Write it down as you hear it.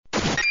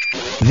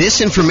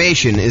This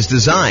information is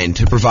designed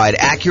to provide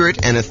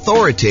accurate and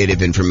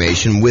authoritative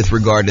information with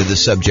regard to the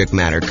subject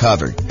matter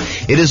covered.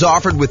 It is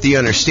offered with the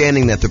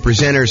understanding that the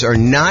presenters are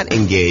not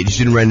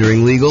engaged in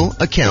rendering legal,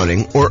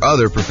 accounting, or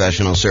other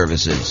professional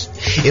services.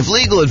 If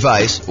legal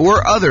advice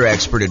or other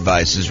expert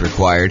advice is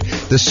required,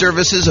 the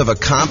services of a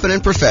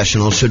competent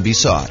professional should be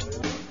sought.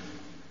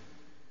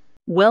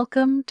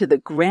 Welcome to the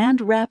Grand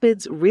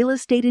Rapids Real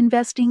Estate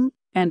Investing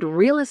and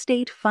Real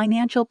Estate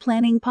Financial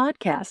Planning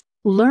Podcast.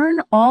 Learn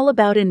all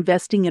about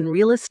investing in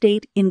real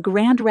estate in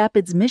Grand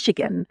Rapids,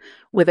 Michigan,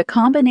 with a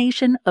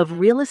combination of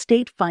real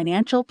estate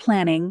financial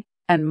planning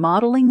and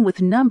modeling with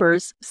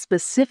numbers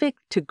specific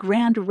to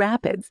Grand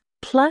Rapids,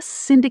 plus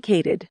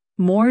syndicated,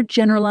 more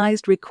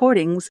generalized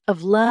recordings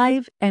of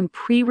live and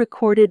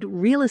pre-recorded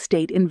real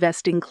estate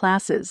investing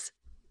classes.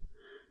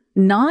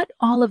 Not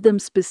all of them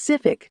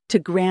specific to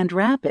Grand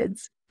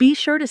Rapids. Be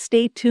sure to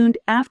stay tuned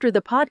after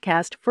the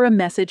podcast for a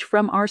message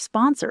from our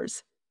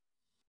sponsors.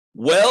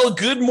 Well,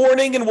 good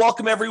morning and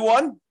welcome,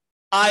 everyone.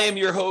 I am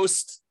your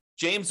host,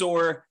 James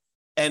Orr,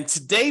 and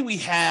today we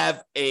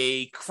have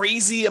a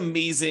crazy,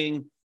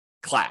 amazing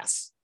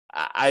class.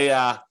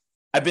 I've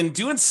been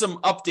doing some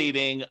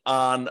updating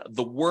on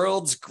the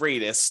world's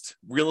greatest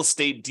real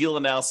estate deal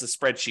analysis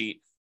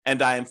spreadsheet,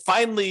 and I am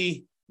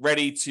finally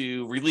ready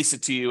to release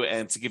it to you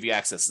and to give you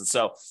access. And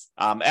so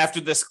after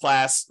this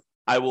class,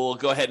 I will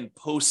go ahead and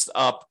post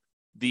up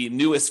the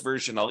newest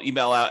version. I'll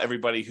email out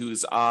everybody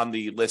who's on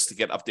the list to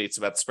get updates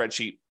about the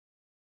spreadsheet,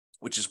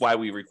 which is why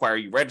we require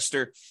you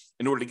register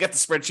in order to get the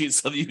spreadsheet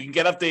so that you can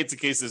get updates in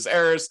case there's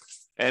errors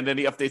and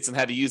any updates on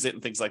how to use it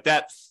and things like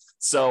that.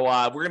 So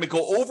we're going to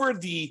go over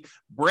the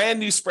brand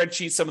new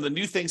spreadsheet, some of the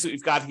new things that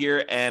we've got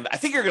here, and I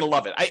think you're going to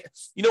love it.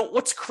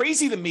 What's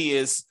crazy to me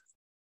is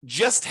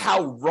just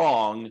how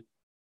wrong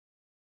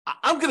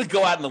I'm going to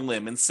go out on a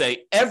limb and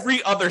say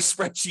every other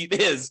spreadsheet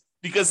is,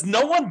 because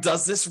no one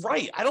does this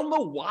right. I don't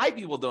know why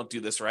people don't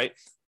do this right,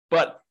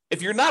 but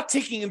if you're not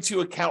taking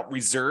into account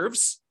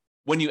reserves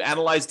when you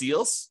analyze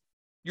deals,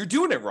 you're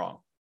doing it wrong,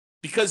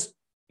 because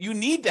you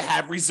need to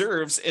have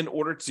reserves in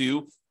order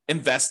to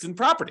invest in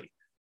property.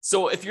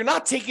 So if you're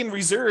not taking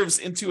reserves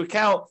into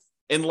account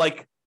in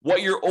like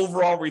what your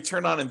overall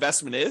return on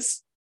investment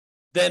is,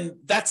 then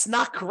that's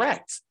not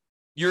correct.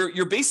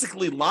 You're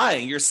basically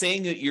lying. You're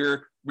saying that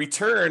your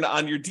return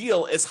on your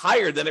deal is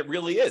higher than it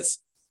really is,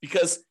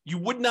 because you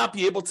would not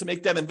be able to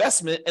make that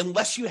investment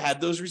unless you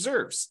had those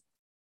reserves.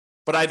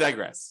 But I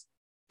digress.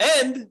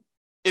 And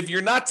if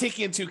you're not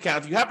taking into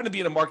account, if you happen to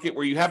be in a market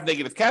where you have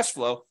negative cash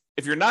flow,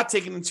 if you're not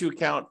taking into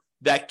account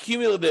that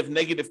cumulative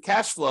negative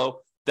cash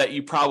flow that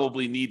you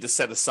probably need to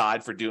set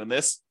aside for doing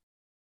this,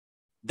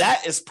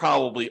 that is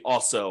probably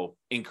also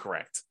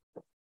incorrect.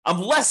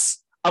 I'm less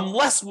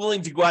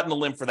willing to go out on a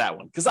limb for that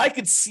one, because I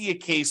could see a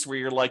case where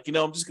you're like,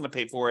 I'm just going to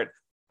pay for it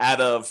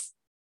out of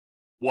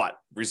what?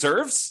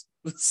 Reserves?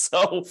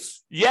 So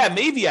yeah,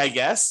 maybe, I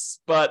guess,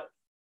 but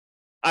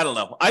I don't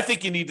know. I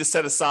think you need to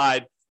set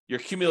aside your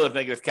cumulative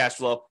negative cash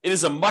flow. It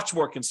is a much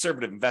more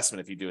conservative investment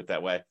if you do it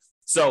that way.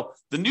 So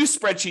the new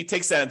spreadsheet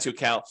takes that into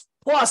account.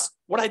 Plus,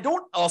 what I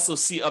don't also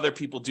see other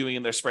people doing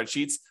in their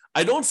spreadsheets,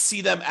 I don't see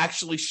them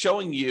actually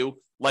showing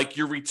you like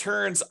your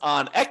returns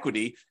on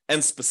equity,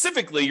 and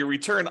specifically your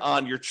return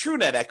on your true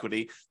net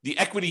equity, the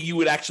equity you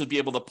would actually be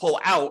able to pull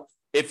out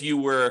if you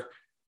were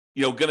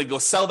going to go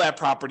sell that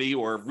property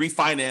or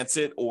refinance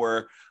it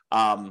or,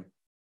 or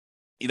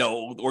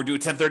do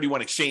a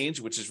 1031 exchange,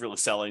 which is really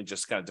selling,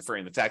 just kind of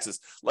deferring the taxes.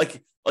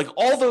 Like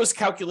all those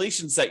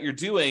calculations that you're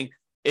doing,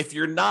 if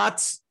you're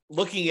not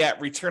looking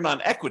at return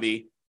on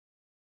equity,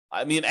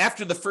 I mean,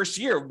 after the first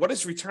year, what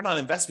does return on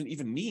investment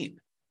even mean?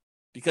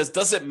 Because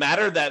does it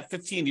matter that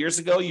 15 years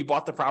ago you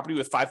bought the property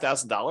with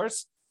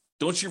 $5,000?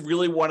 Don't you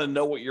really want to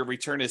know what your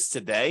return is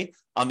today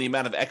on the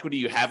amount of equity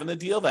you have in the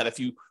deal, that if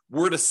you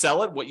were to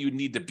sell it, what you would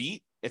need to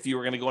beat if you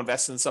were going to go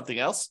invest in something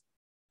else?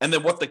 And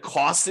then what the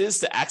cost is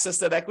to access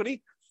that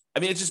equity?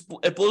 I mean,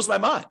 it blows my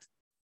mind.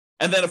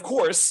 And then, of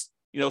course,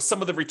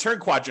 some of the return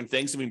quadrant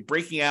things,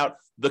 breaking out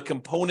the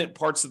component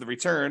parts of the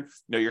return,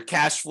 your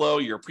cash flow,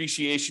 your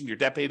appreciation, your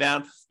debt pay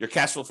down, your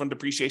cash flow from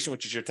depreciation,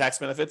 which is your tax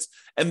benefits.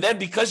 And then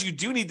because you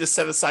do need to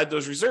set aside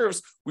those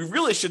reserves, we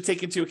really should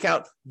take into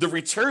account the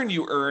return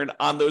you earn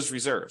on those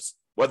reserves,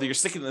 whether you're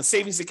sticking in a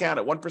savings account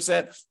at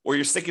 1% or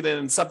you're sticking it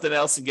in something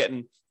else and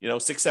getting,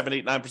 6, 7,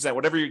 8, 9%,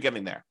 whatever you're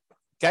getting there.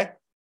 Okay.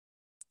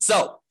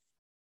 So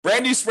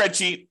brand new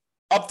spreadsheet,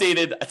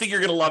 updated. I think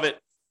you're going to love it.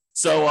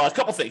 So a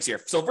couple things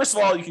here. So first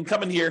of all, you can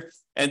come in here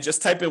and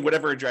just type in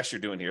whatever address you're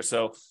doing here.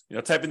 So,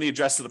 type in the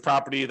address of the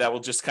property. That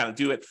will just kind of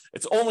do it.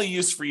 It's only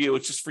used for you.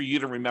 It's just for you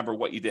to remember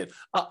what you did.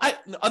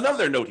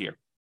 Another note here.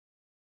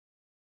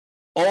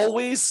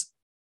 Always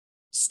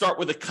start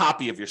with a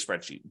copy of your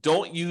spreadsheet.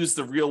 Don't use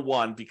the real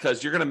one,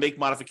 because you're going to make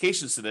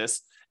modifications to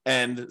this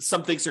and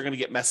some things are going to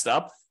get messed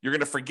up. You're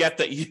going to forget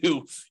that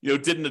you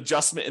did an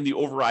adjustment in the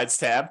overrides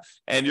tab,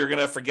 and you're going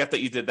to forget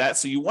that you did that.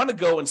 So you want to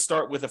go and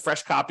start with a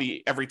fresh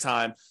copy every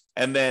time,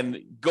 and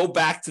then go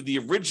back to the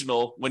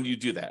original when you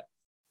do that.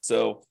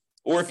 So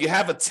Or if you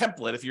have a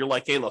template, if you're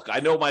like, hey, look, I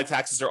know my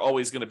taxes are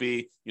always going to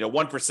be,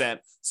 1%.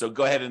 So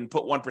go ahead and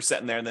put 1%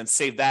 in there and then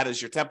save that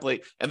as your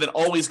template. And then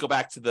always go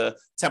back to the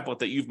template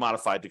that you've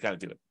modified to kind of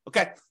do it.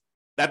 Okay.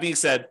 That being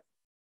said,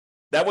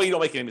 that way you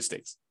don't make any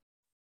mistakes.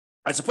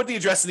 All right. So put the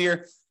address in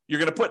here. You're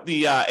going to put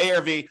the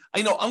ARV.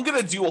 I'm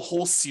going to do a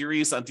whole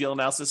series on deal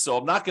analysis. So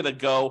I'm not going to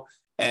go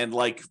and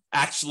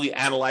actually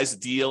analyze a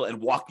deal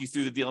and walk you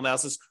through the deal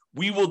analysis.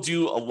 We will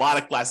do a lot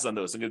of classes on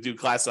those. I'm going to do a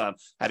class on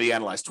how do you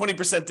analyze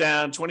 20%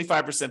 down,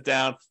 25%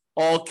 down,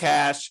 all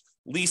cash,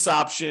 lease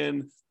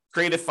option,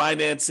 creative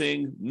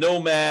financing,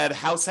 nomad,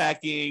 house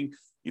hacking,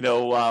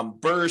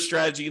 BRRRR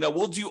strategy.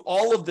 We'll do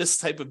all of this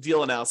type of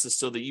deal analysis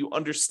so that you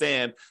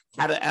understand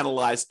how to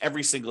analyze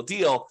every single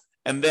deal.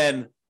 And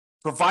then,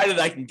 provided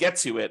I can get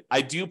to it,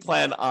 I do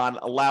plan on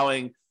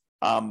allowing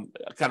kind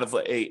of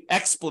a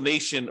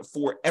explanation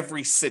for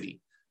every city.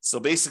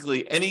 So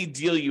basically, any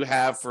deal you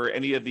have for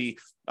any of the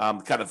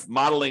kind of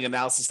modeling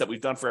analysis that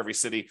we've done for every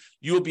city,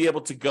 you will be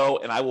able to go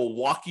and I will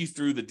walk you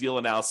through the deal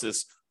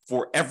analysis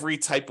for every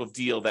type of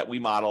deal that we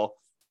model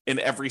in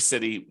every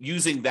city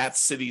using that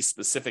city's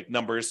specific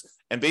numbers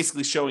and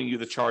basically showing you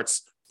the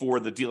charts for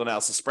the deal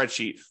analysis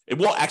spreadsheet. It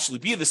won't actually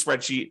be the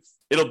spreadsheet.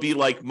 It'll be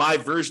like my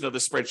version of the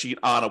spreadsheet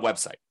on a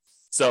website.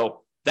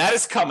 So that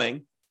is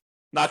coming.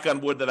 Knock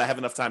on wood that I have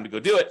enough time to go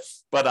do it,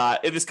 but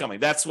it is coming.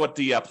 That's what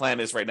the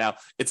plan is right now.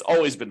 It's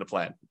always been the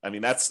plan. I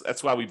mean, that's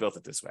why we built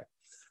it this way.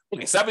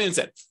 Okay, so that being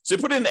said, so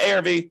you put it in the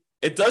ARV.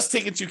 It does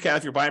take into account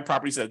if you're buying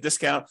properties at a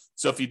discount.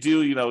 So if you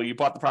do, you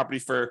bought the property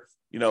for,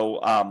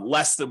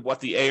 less than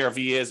what the ARV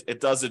is, it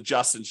does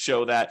adjust and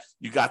show that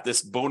you got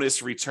this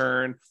bonus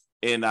return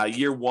in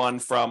year one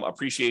from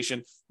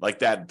appreciation, like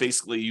that.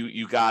 Basically,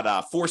 you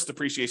got forced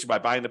appreciation by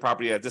buying the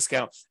property at a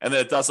discount, and then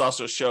it does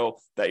also show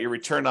that your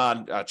return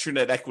on true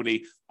net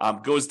equity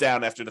goes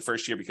down after the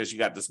first year because you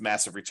got this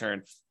massive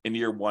return in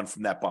year one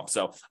from that bump.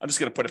 So I'm just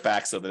going to put it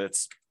back so that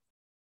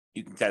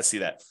you can kind of see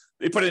that.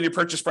 You put in your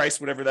purchase price,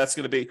 whatever that's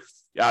going to be.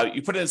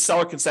 You put in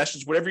seller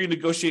concessions, whatever you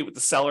negotiate with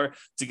the seller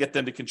to get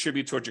them to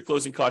contribute towards your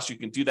closing costs, you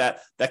can do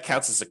that. That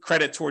counts as a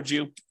credit towards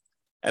you.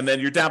 And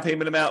then your down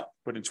payment amount,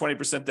 put in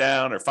 20%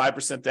 down or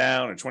 5%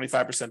 down or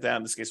 25% down.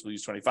 In this case, we'll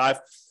use 25.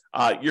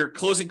 Your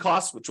closing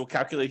costs, which we'll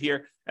calculate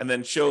here, and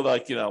then show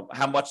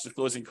how much the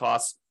closing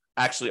costs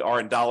actually are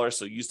in dollars.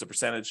 So use the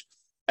percentage.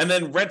 And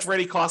then rent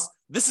ready costs.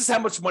 This is how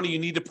much money you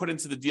need to put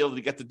into the deal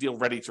to get the deal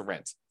ready to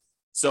rent.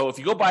 So if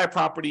you go buy a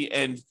property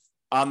and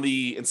on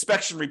the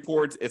inspection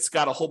report, it's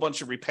got a whole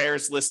bunch of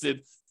repairs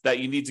listed that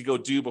you need to go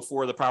do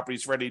before the property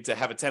is ready to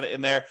have a tenant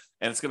in there,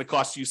 and it's going to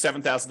cost you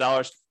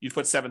 $7,000, you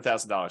put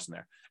 $7,000 in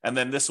there. And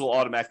then this will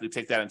automatically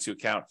take that into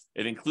account.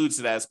 It includes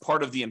it as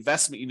part of the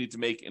investment you need to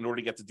make in order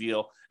to get the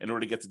deal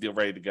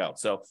ready to go.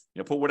 So,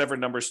 put whatever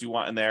numbers you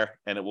want in there,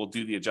 and it will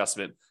do the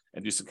adjustment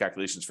and do some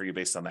calculations for you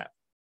based on that.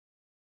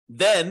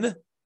 Then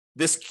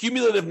this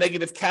cumulative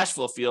negative cash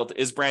flow field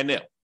is brand new.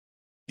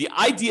 The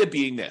idea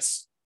being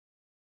this: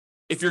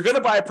 if you're going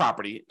to buy a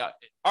property,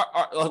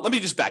 let me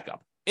just back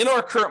up. In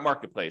our current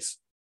marketplace,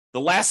 the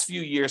last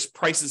few years,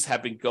 prices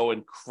have been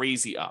going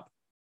crazy up,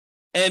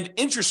 and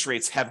interest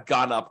rates have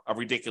gone up a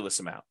ridiculous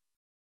amount.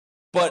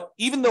 But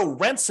even though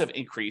rents have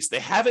increased, they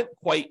haven't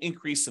quite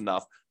increased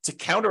enough to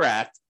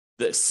counteract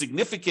the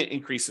significant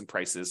increase in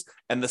prices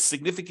and the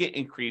significant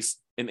increase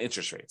in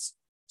interest rates.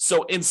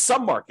 So in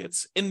some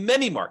markets, in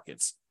many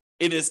markets,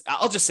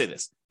 I'll just say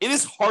this, it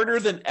is harder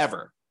than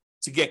ever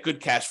to get good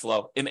cash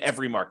flow in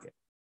every market.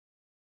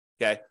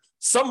 Okay.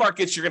 Some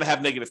markets, you're going to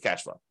have negative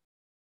cash flow,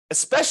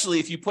 especially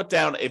if you put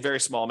down a very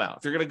small amount.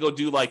 If you're going to go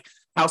do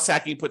house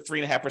hacking, put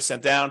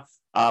 3.5% down,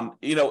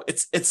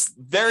 it's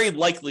very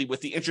likely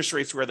with the interest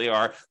rates where they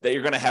are that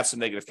you're going to have some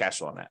negative cash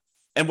flow on that.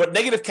 And what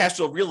negative cash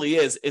flow really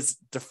is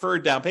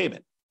deferred down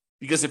payment.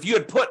 Because if you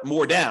had put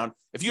more down,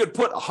 if you had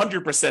put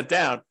 100%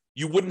 down,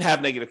 you wouldn't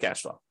have negative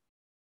cash flow,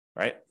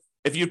 right?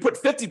 If you put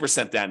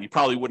 50% down, you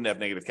probably wouldn't have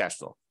negative cash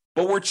flow.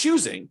 But we're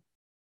choosing,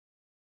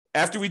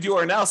 after we do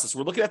our analysis,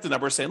 we're looking at the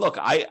numbers saying, look,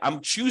 I'm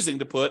choosing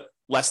to put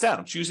less down.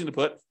 I'm choosing to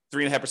put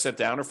 3.5%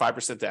 down or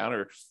 5% down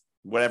or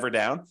whatever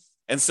down.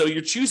 And so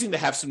you're choosing to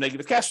have some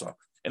negative cash flow.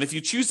 And if you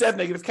choose to have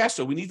negative cash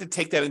flow, we need to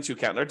take that into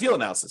account in our deal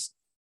analysis.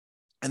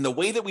 And the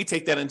way that we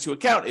take that into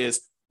account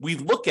is we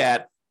look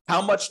at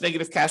how much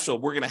negative cash flow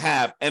we're going to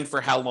have and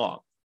for how long.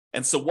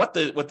 And so what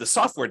the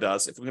software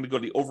does, if we're going to go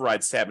to the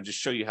overrides tab and just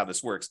show you how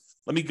this works,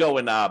 let me go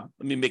and let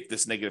me make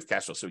this negative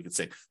cash flow so we can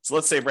see. So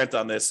let's say rent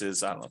on this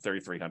is, I don't know,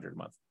 $3,300 a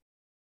month.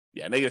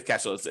 Yeah, negative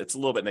cash flow, it's a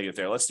little bit negative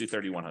there. Let's do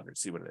 $3,100,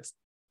 see what it is.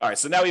 All right,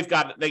 so now we've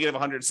got negative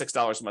 $106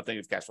 a month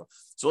negative cash flow.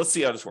 So let's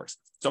see how this works.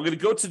 So I'm going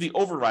to go to the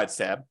overrides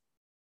tab.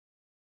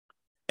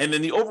 And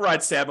in the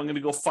overrides tab, I'm going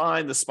to go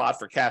find the spot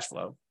for cash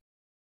flow,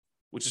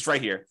 which is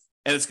right here.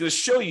 And it's going to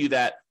show you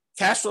that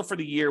cash flow for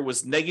the year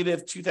was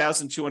negative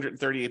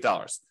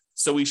 $2,238.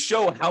 So we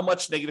show how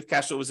much negative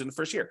cash flow was in the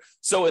first year.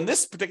 So in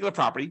this particular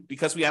property,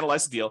 because we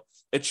analyzed the deal,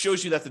 it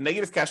shows you that the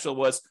negative cash flow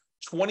was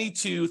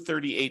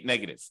 $2,238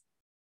 negative.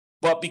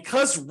 But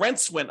because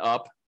rents went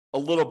up a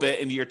little bit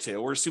in year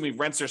two. We're assuming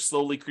rents are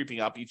slowly creeping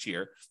up each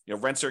year.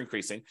 Rents are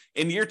increasing.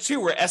 In year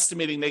two, we're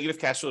estimating negative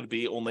cash flow to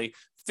be only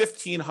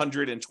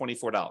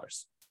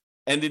 $1,524.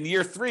 And in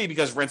year three,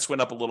 because rents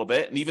went up a little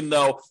bit, and even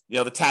though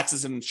the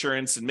taxes and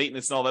insurance and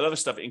maintenance and all that other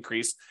stuff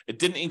increased, it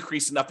didn't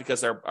increase enough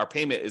because our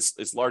payment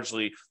is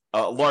largely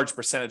a large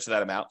percentage of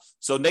that amount.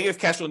 So negative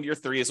cash flow in year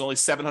three is only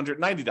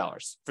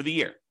 $790 for the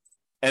year.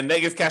 And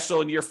negative cash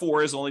flow in year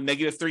four is only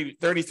negative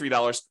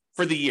 $33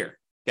 for the year.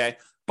 Okay.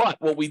 But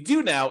what we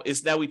do now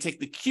is we take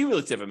the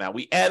cumulative amount.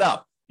 We add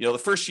up. The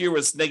first year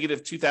was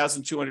negative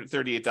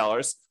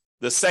 $2,238.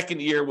 The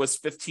second year was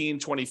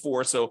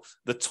 $1,524. So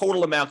the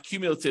total amount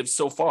cumulative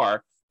so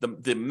far,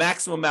 the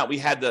maximum amount we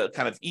had to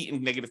kind of eat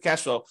in negative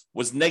cash flow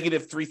was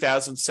negative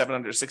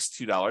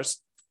 $3,762,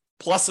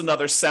 plus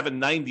another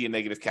 $790 in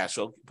negative cash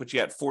flow, put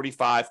you at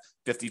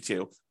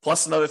 $4,552,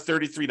 plus another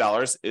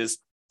 $33 is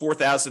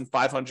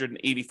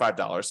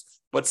 $4,585.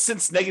 But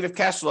since negative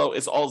cash flow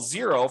is all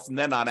zero from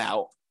then on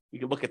out, we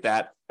can look at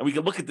that, and we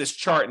can look at this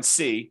chart and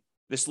see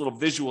this little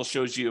visual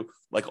shows you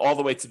like all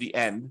the way to the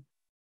end.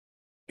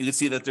 You can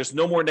see that there's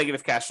no more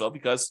negative cash flow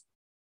because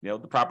the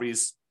property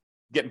is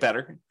getting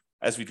better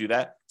as we do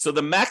that. So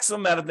the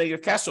maximum amount of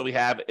negative cash flow we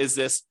have is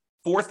this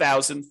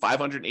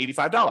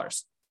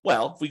 $4,585.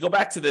 Well, if we go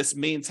back to this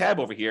main tab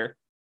over here,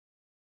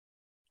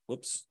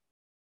 whoops.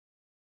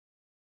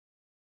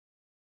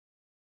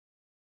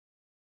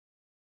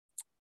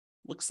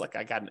 Looks like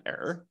I got an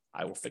error.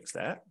 I will fix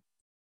that.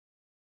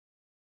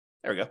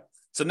 There we go.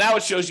 So now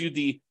it shows you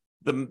the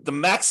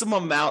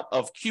maximum amount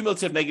of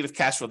cumulative negative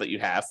cash flow that you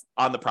have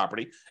on the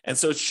property. And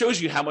so it shows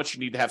you how much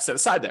you need to have set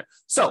aside there.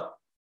 So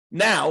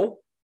now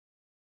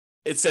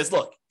it says,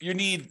 look, you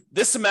need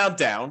this amount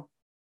down,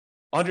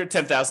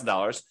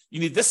 $110,000.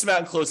 You need this amount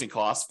in closing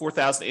costs,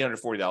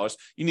 $4,840.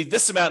 You need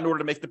this amount in order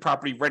to make the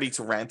property ready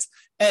to rent.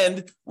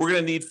 And we're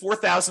going to need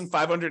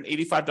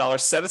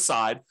 $4,585 set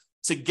aside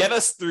to get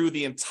us through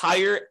the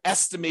entire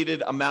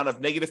estimated amount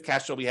of negative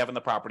cash flow we have in the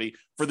property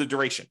for the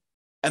duration.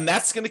 And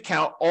that's going to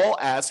count all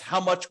as how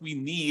much we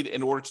need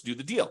in order to do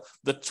the deal.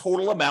 The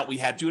total amount we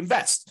had to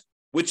invest,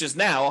 which is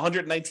now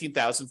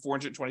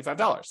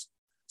 $119,425.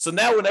 So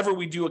now whenever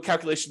we do a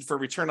calculation for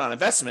return on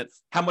investment,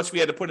 how much we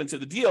had to put into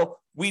the deal,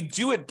 we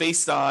do it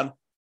based on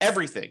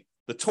everything: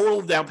 the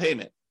total down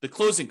payment, the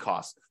closing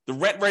costs, the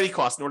rent ready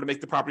costs in order to make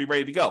the property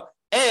ready to go,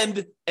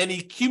 and any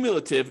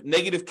cumulative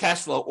negative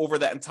cash flow over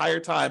that entire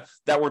time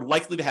that we're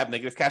likely to have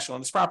negative cash flow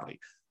on this property.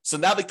 So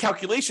now the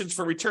calculations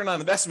for return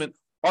on investment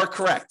are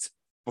correct.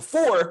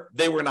 Before,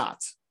 they were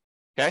not.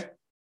 Okay?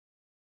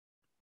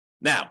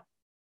 Now,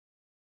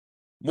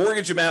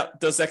 mortgage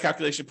amount does that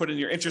calculation, put in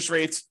your interest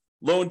rates,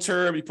 loan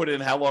term, you put in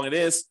how long it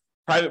is.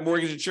 Private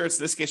mortgage insurance,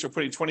 in this case, we're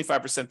putting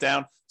 25%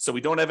 down, so we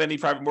don't have any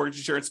private mortgage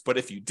insurance. But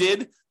if you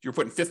did, you're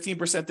putting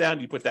 15% down,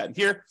 you put that in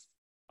here.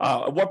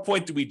 At what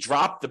point do we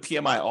drop the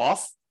PMI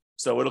off?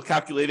 So it'll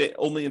calculate it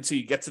only until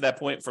you get to that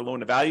point for loan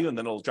to value, and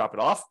then it'll drop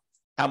it off.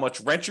 How much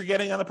rent you're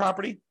getting on the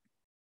property.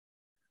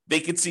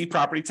 Vacancy,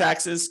 property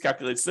taxes,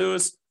 calculates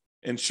those.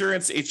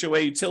 Insurance, HOA,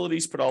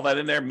 utilities, put all that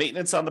in there.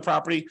 Maintenance on the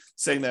property,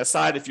 setting that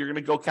aside. If you're going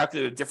to go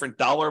calculate a different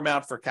dollar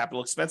amount for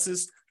capital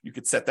expenses, you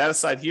could set that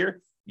aside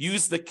here.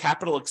 Use the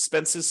capital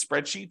expenses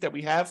spreadsheet that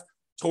we have,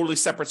 totally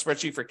separate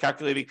spreadsheet for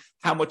calculating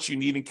how much you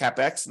need in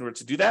CapEx in order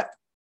to do that.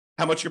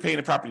 How much you're paying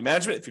in property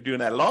management, if you're doing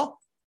that at all,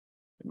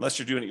 unless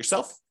you're doing it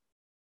yourself.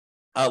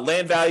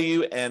 Land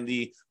value and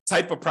the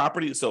type of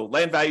property. So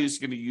land value is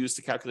going to use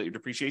to calculate your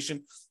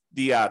depreciation.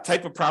 The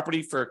type of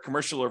property for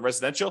commercial or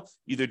residential,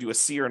 either do a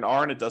C or an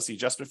R, and it does the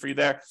adjustment for you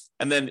there.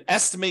 And then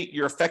estimate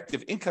your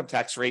effective income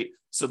tax rate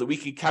so that we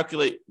can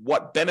calculate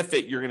what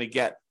benefit you're going to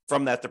get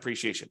from that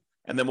depreciation.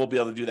 And then we'll be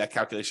able to do that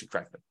calculation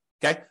correctly.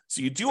 Okay,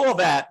 so you do all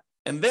that,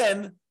 and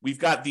then we've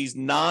got these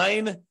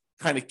 9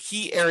 kind of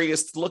key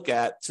areas to look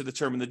at to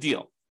determine the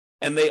deal.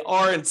 And they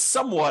are in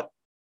somewhat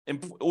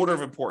order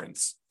of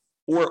importance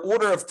or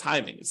order of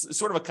timing. It's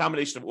sort of a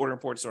combination of order of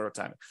importance and order of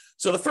timing.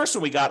 So the first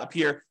one we got up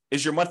here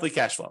is your monthly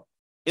cash flow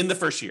in the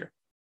first year.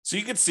 So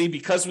you can see,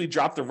 because we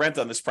dropped the rent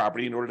on this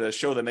property in order to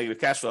show the negative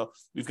cash flow,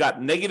 we've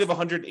got negative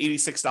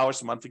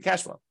 $186 a month in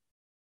cash flow.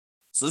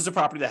 So this is a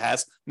property that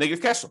has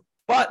negative cash flow.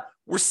 But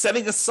we're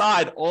setting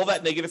aside all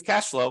that negative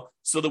cash flow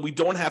so that we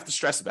don't have to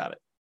stress about it.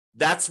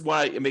 That's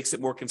why it makes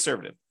it more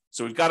conservative.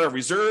 So we've got our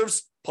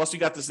reserves, plus we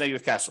got this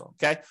negative cash flow,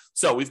 okay?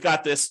 So we've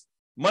got this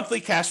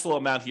monthly cash flow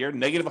amount here,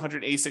 negative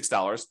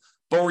 $186,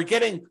 but we're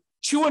getting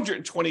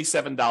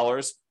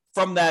 $227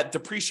 from that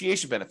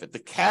depreciation benefit, the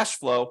cash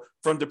flow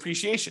from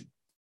depreciation,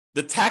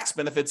 the tax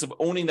benefits of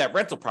owning that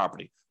rental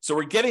property. So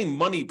we're getting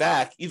money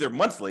back either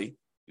monthly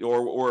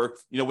or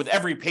with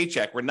every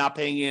paycheck. We're not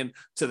paying in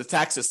to the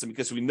tax system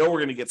because we know we're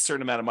going to get a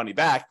certain amount of money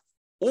back,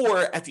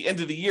 or at the end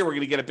of the year, we're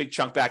going to get a big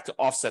chunk back to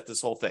offset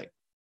this whole thing.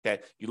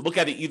 Okay, you look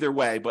at it either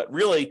way, but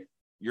really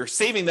you're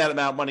saving that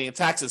amount of money in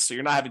taxes, so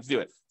you're not having to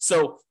do it.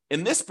 So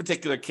in this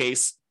particular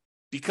case,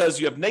 because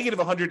you have negative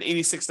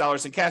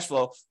 $186 in cash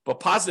flow, but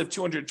positive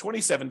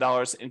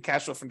 $227 in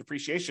cash flow from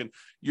depreciation,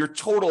 your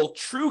total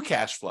true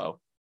cash flow,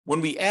 when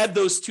we add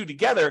those two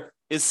together,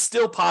 is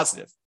still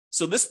positive.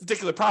 So this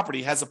particular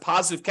property has a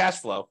positive cash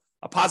flow,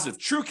 a positive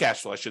true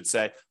cash flow, I should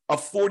say,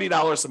 of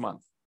 $40 a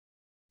month.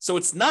 So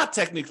it's not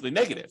technically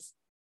negative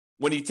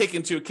when you take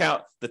into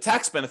account the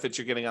tax benefits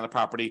you're getting on the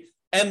property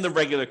and the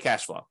regular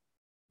cash flow.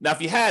 Now,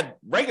 if you had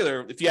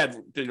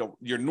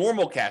your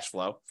normal cash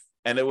flow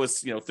and it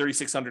was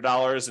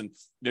 $3,600 and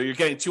you're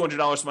getting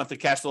 $200 a month of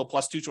cash flow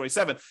plus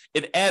 $227,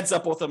 it adds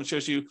up both of them and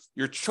shows you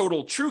your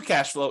total true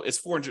cash flow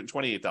is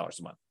 $428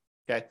 a month.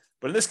 Okay,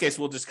 but in this case,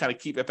 we'll just kind of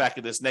keep it back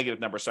at this negative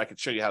number so I can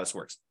show you how this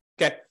works.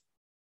 Okay,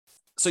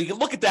 so you can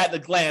look at that at a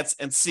glance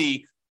and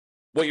see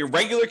what your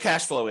regular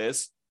cash flow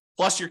is,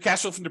 plus your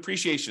cash flow from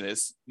depreciation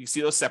is. You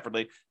see those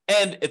separately,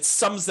 and it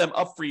sums them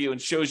up for you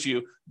and shows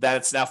you that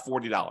it's now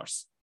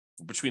 $40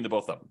 between the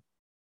both of them.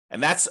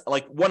 And that's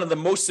like one of the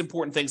most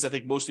important things I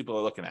think most people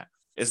are looking at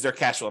is their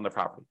cash flow on their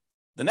property.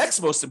 The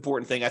next most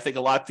important thing I think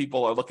a lot of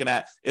people are looking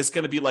at is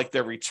going to be like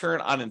their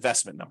return on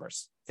investment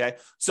numbers. Okay,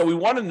 so we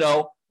want to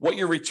know what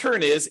your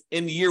return is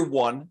in year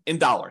one in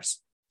dollars.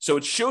 So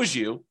it shows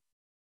you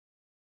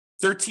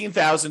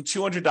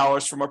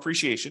 $13,200 from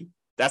appreciation.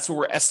 That's where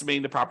we're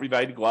estimating the property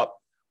value to go up.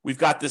 We've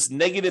got this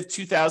negative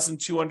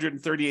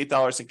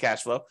 $2,238 in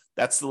cash flow.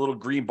 That's the little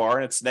green bar,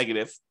 and it's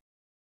negative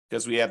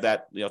because we have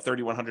that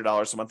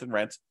 $3,100 a month in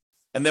rent.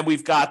 And then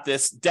we've got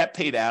this debt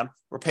pay down.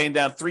 We're paying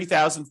down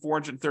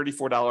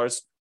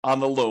 $3,434 on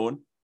the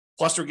loan,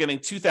 plus we're getting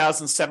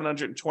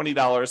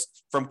 $2,720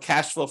 from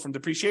cash flow from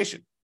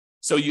depreciation.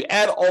 So you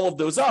add all of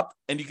those up,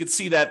 and you can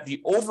see that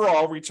the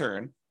overall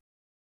return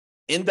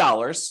in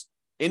dollars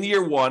in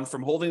year one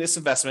from holding this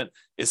investment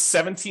is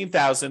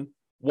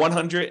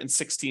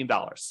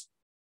 $17,116.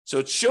 So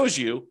it shows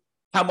you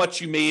how much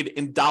you made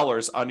in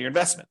dollars on your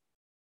investment.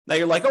 Now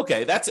you're like,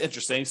 okay, that's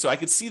interesting. So I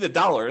could see the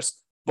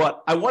dollars,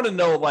 but I want to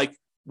know like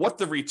what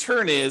the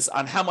return is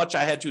on how much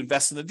I had to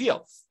invest in the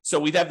deal. So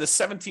we'd have the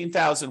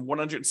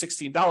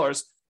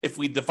 $17,116. If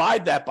we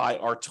divide that by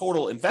our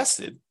total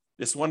invested,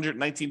 this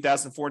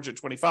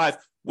 $119,425,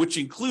 which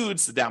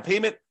includes the down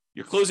payment,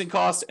 your closing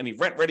costs, any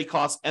rent-ready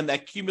costs, and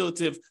that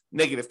cumulative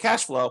negative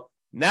cash flow,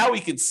 now we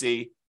can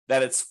see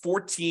that it's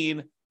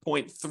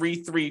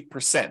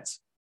 14.33%.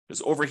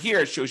 Because over here,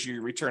 it shows you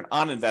your return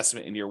on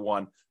investment in year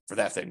one for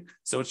that thing.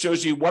 So it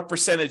shows you what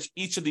percentage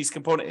each of these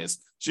component is.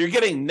 So you're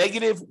getting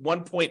negative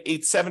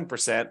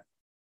 1.87%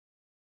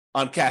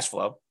 on cash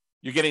flow.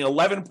 You're getting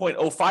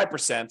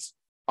 11.05%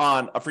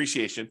 on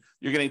appreciation.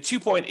 You're getting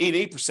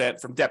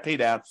 2.88% from debt pay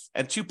down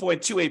and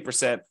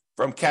 2.28%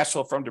 from cash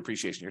flow from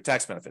depreciation, your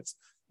tax benefits.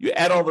 You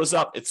add all those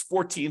up, it's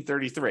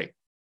 14.33.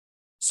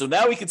 So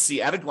now we can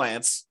see at a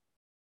glance,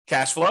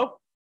 cash flow,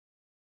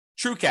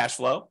 true cash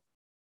flow,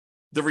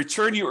 the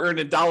return you earned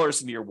in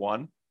dollars in year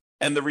one,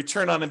 and the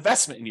return on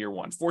investment in year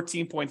one.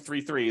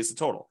 14.33 is the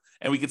total.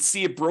 And we can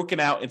see it broken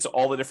out into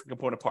all the different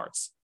component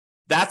parts.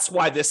 That's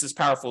why this is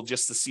powerful,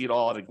 just to see it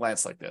all at a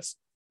glance like this.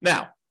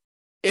 Now,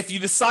 if you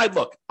decide,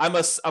 look, I'm a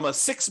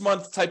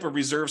 6-month type of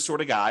reserve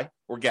sort of guy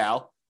or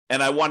gal,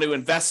 and I want to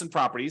invest in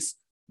properties,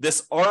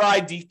 this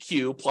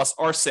RIDQ plus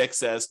R6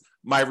 says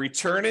my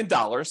return in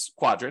dollars,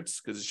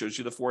 quadrants, because it shows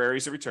you the 4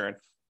 areas of return,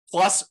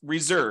 plus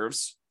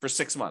reserves for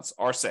 6 months,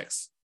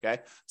 R6. Okay,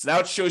 so now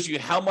it shows you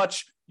how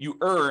much you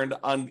earned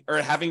on or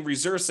having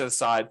reserves set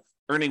aside,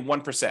 earning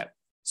 1%.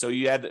 So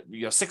you had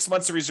 6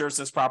 months of reserves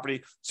in this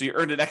property, so you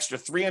earned an extra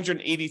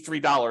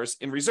 $383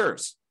 in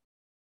reserves.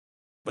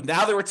 But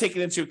now that we're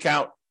taking into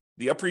account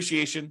the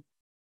appreciation,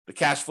 the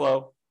cash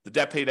flow, the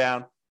debt pay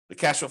down, the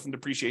cash flow from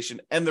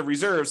depreciation, and the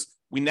reserves,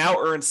 we now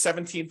earn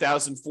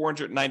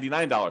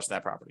 $17,499 in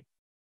that property.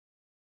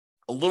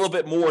 A little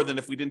bit more than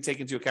if we didn't take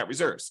into account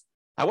reserves.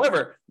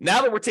 However,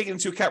 now that we're taking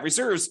into account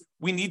reserves,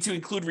 we need to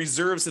include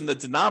reserves in the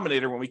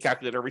denominator when we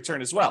calculate our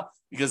return as well,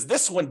 because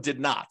this one did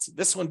not.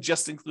 This one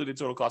just included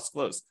total cost to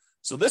close.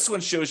 So this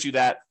one shows you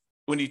that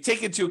when you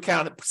take into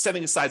account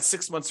setting aside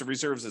 6 months of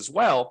reserves as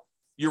well,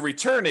 your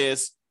return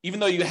is,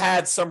 even though you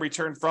had some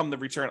return from the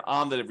return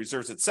on the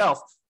reserves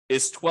itself,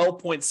 is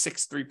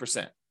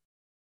 12.63%.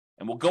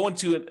 And we'll go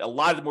into a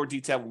lot more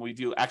detail when we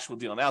do actual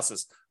deal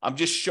analysis. I'm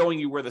just showing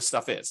you where this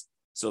stuff is.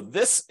 So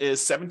this is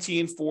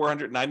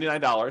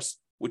 $17,499,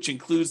 which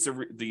includes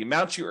the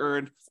amount you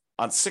earned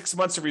on 6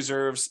 months of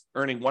reserves,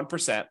 earning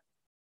 1%.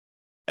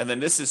 And then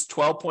this is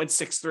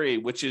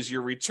 12.63, which is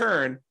your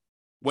return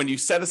when you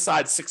set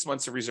aside 6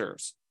 months of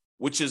reserves,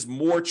 which is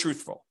more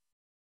truthful.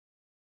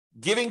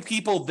 Giving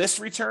people this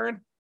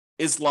return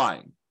is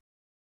lying,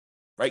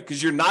 right?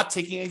 Because you're not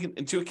taking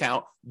into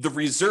account the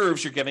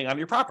reserves you're getting on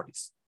your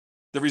properties.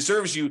 The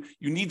reserves you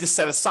need to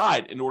set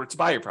aside in order to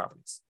buy your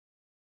properties.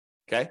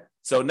 Okay?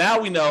 So now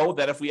we know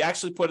that if we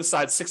actually put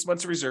aside 6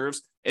 months of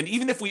reserves, and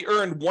even if we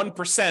earn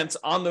 1%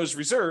 on those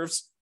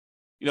reserves,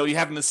 you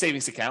have in the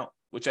savings account,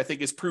 which I think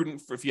is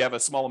prudent for if you have a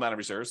small amount of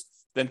reserves,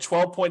 then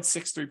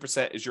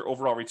 12.63% is your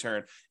overall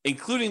return,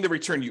 including the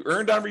return you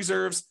earned on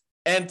reserves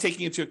and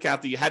taking into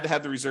account that you had to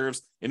have the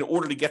reserves in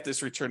order to get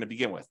this return to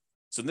begin with.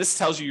 So this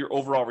tells you your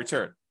overall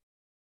return.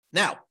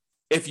 Now,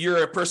 if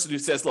you're a person who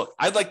says, look,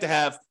 I'd like to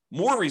have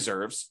more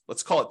reserves.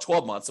 Let's call it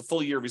 12 months, a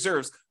full year of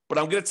reserves, but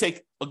I'm going to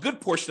take a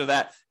good portion of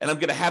that and I'm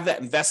going to have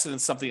that invested in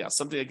something else,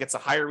 something that gets a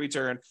higher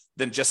return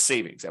than just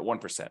savings at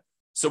 1%.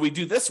 So we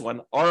do this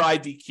one,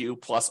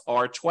 RIDQ plus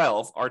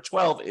R12.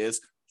 R12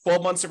 is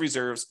 12 months of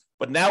reserves,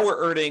 but now we're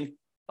earning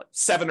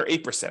 7 or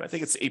 8%. I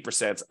think it's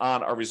 8%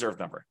 on our reserve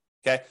number.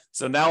 Okay.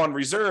 So now on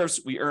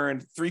reserves, we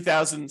earned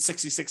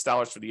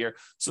 $3,066 for the year.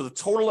 So the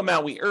total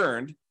amount we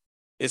earned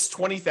is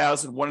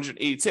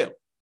 $20,182.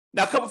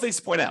 Now, a couple of things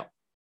to point out.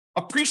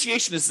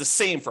 Appreciation is the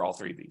same for all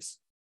three of these.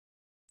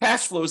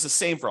 Cash flow is the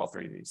same for all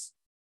three of these.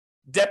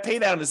 Debt pay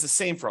down is the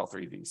same for all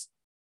three of these.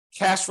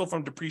 Cash flow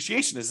from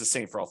depreciation is the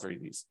same for all three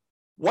of these.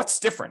 What's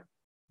different?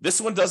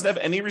 This one doesn't have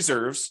any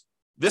reserves.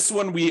 This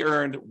one, we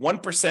earned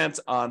 1%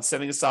 on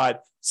setting aside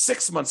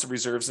 6 months of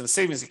reserves in a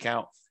savings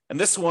account. And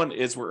this one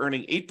is we're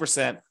earning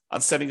 8% on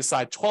setting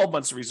aside 12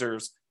 months of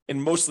reserves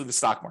in mostly the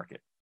stock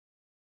market.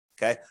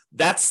 Okay,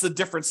 that's the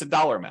difference in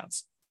dollar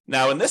amounts.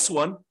 Now, in this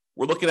one,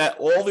 we're looking at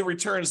all the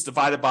returns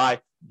divided by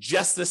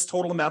just this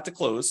total amount to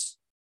close.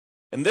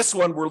 In this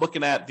one, we're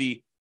looking at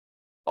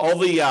all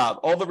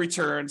the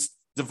returns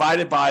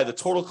divided by the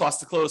total cost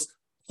to close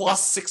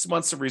plus 6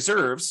 months of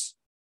reserves.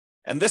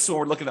 And this one,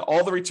 we're looking at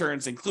all the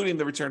returns, including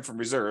the return from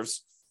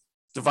reserves,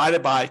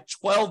 divided by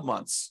 12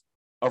 months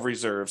of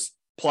reserves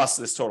plus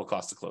this total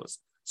cost to close.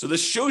 So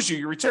this shows you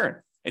your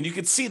return. And you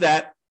can see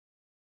that,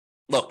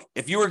 look,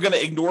 if you were going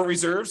to ignore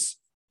reserves,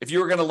 if you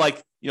were going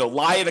to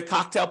lie at a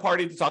cocktail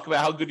party to talk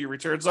about how good your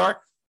returns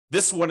are,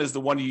 this one is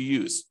the one you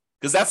use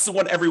because that's the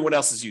one everyone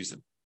else is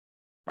using,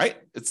 right?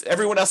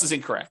 Everyone else is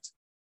incorrect.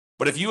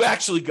 But if you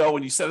actually go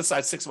and you set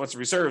aside 6 months of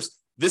reserves,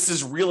 this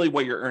is really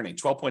what you're earning,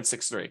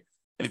 12.63.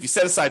 And if you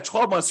set aside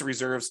 12 months of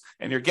reserves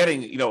and you're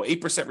getting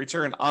 8%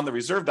 return on the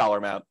reserve dollar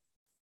amount,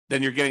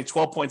 then you're getting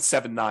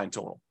 12.79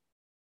 total.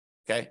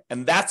 Okay.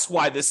 And that's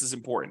why this is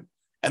important.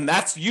 And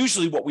that's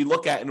usually what we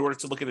look at in order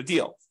to look at a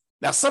deal.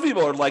 Now, some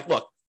people are like,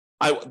 look,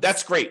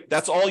 that's great.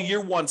 That's all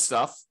year one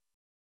stuff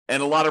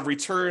and a lot of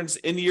returns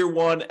in year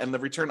one and the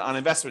return on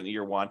investment in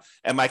year one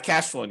and my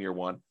cash flow in year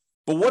one.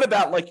 But what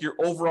about like your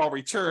overall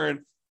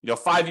return,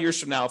 5 years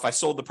from now, if I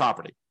sold the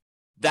property?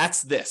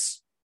 That's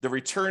the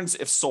returns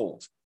if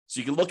sold. So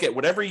you can look at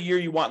whatever year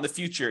you want in the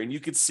future and you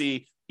could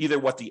see either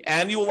what the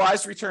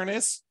annualized return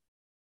is,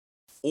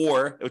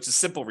 or which is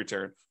simple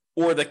return,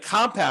 or the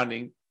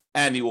compounding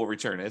annual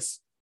return is,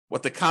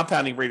 what the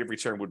compounding rate of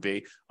return would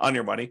be on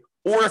your money.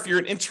 Or if you're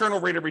an internal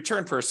rate of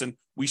return person,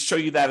 we show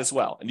you that as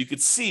well. And you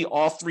could see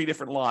all three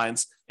different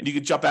lines and you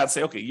could jump out and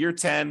say, okay, year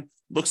 10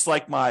 looks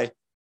like my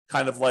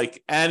kind of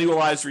like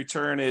annualized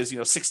return is,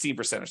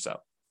 16% or so.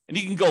 And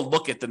you can go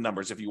look at the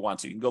numbers if you want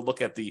to. You can go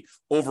look at the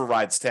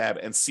overrides tab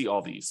and see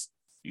all these.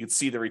 You can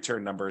see the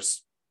return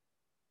numbers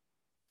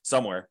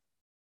somewhere.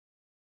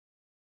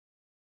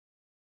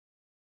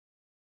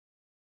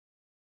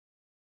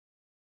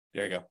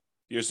 There you go.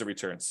 Here's the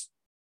returns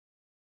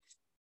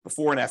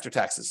before and after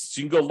taxes.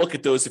 So you can go look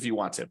at those if you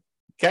want to,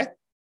 okay?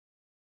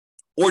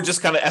 Or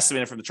just kind of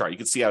estimate it from the chart. You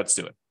can see how it's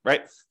doing,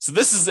 right? So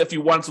this is if you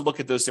want to look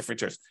at those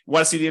different returns. You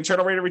want to see the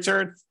internal rate of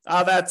return?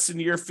 That's in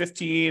year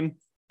 15.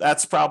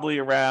 That's probably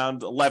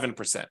around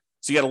 11%.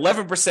 So you get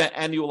 11%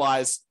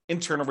 annualized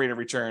internal rate of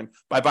return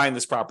by buying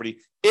this property.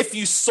 If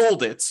you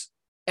sold it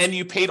and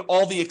you paid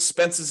all the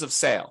expenses of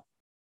sale,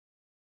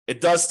 it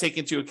does take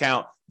into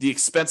account the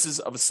expenses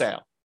of a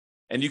sale.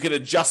 And you can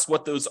adjust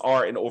what those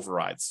are in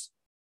overrides.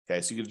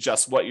 Okay, so you can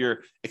adjust what your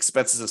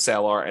expenses of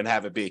sale are and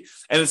have it be.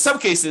 And in some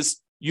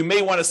cases, you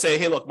may want to say,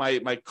 hey, look, my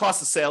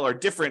costs of sale are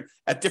different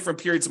at different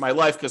periods of my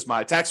life because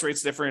my tax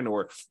rate's different,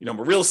 or I'm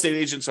a real estate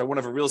agent, so I won't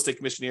have a real estate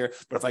commission here.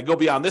 But if I go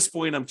beyond this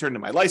point, I'm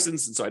turning my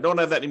license, and so I don't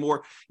have that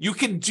anymore. You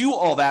can do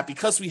all that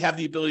because we have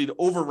the ability to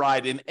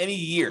override in any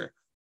year,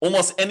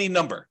 almost any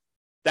number.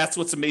 That's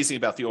what's amazing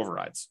about the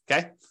overrides.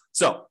 Okay,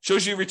 so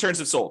shows you returns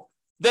if sold.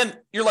 Then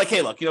you're like,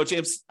 hey, look,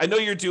 James, I know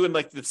you're doing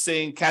like the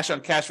saying cash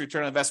on cash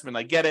return on investment.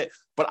 I get it,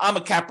 but I'm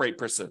a cap rate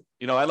person.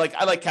 I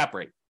like cap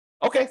rate.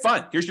 Okay,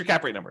 fine. Here's your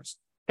cap rate numbers.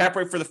 Cap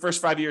rate for the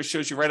first 5 years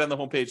shows you right on the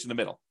homepage in the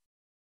middle,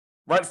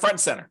 right front and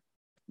center.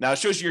 Now it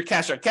shows you your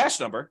cash on cash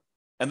number,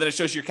 and then it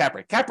shows you your cap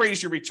rate. Cap rate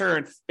is your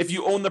return if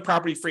you own the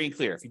property free and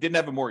clear, if you didn't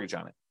have a mortgage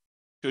on it.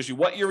 It shows you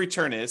what your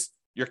return is,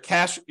 your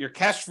cash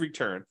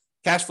return,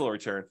 cash flow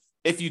return,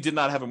 if you did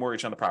not have a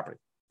mortgage on the property.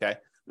 Okay.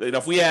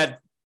 If we had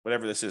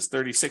whatever this is,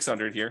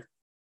 3,600 here,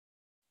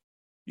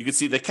 you can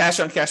see the cash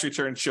on cash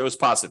return shows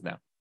positive now.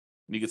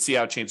 And you can see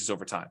how it changes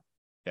over time.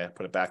 Okay,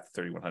 put it back to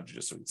 3,100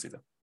 just so we can see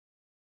them.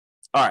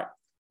 All right.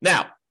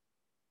 Now,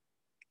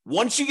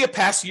 once you get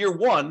past year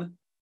one,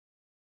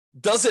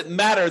 does it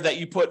matter that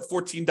you put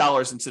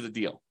 $14 into the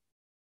deal?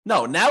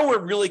 No, now we're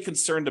really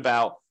concerned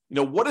about,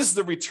 what is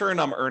the return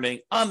I'm earning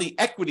on the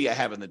equity I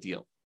have in the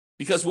deal?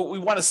 Because what we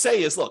want to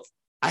say is, look,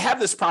 I have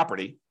this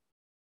property,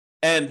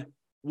 and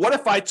what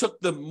if I took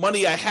the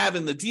money I have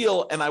in the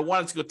deal and I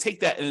wanted to go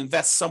take that and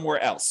invest somewhere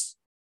else?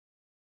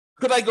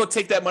 Could I go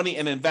take that money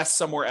and invest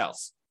somewhere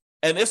else?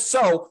 And if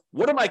so,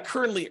 what am I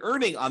currently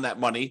earning on that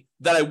money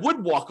that I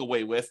would walk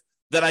away with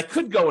that I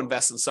could go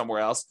invest in somewhere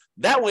else?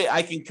 That way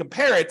I can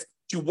compare it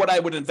to what I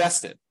would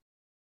invest in.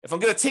 If I'm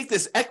going to take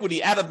this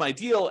equity out of my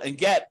deal and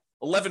get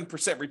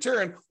 11%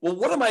 return, well,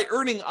 what am I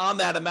earning on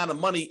that amount of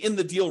money in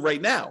the deal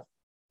right now?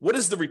 What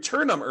is the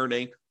return I'm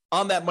earning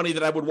on that money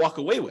that I would walk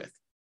away with?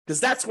 Because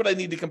that's what I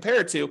need to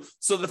compare it to,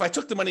 so that if I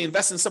took the money and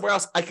invested in somewhere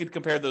else, I could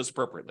compare those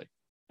appropriately.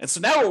 And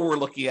so now what we're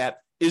looking at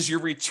is your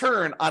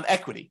return on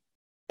equity.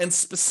 And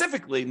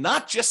specifically,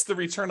 not just the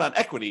return on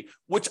equity,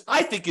 which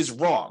I think is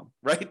wrong,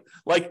 right?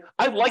 Like,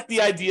 I like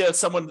the idea of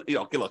someone,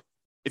 okay, look,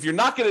 if you're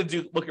not going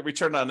to look at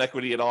return on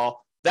equity at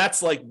all,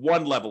 that's like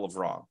one level of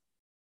wrong.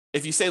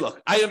 If you say,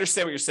 look, I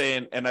understand what you're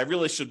saying, and I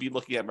really should be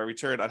looking at my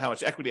return on how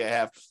much equity I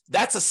have,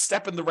 that's a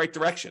step in the right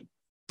direction.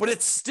 But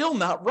it's still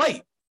not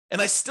right.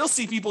 And I still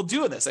see people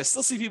doing this. I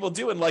still see people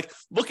doing, like,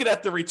 looking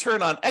at the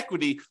return on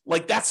equity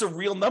like that's a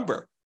real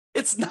number.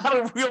 It's not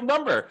a real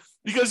number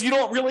because you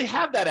don't really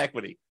have that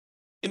equity.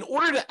 In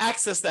order to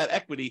access that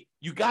equity,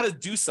 you got to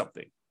do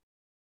something.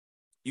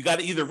 You got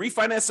to either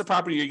refinance the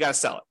property or you got to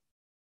sell it.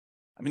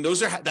 I mean,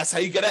 that's how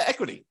you get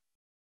equity.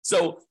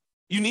 So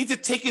you need to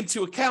take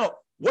into account,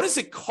 what does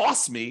it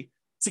cost me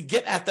to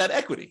get at that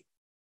equity?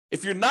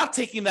 If you're not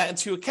taking that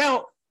into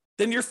account,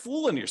 then you're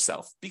fooling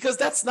yourself, because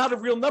that's not a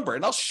real number.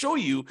 And I'll show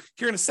you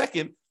here in a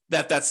second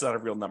that that's not a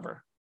real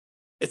number.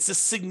 It's a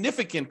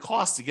significant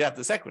cost to get at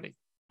this equity.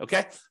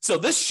 Okay. So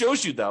this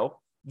shows you, though,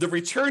 the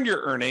return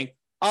you're earning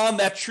on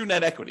that true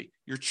net equity.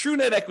 Your true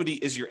net equity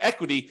is your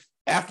equity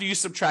after you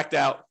subtract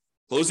out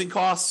closing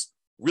costs,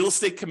 real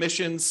estate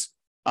commissions,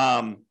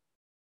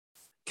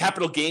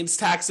 capital gains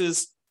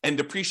taxes, and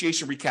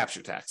depreciation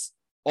recapture tax.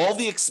 All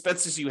the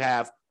expenses you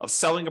have of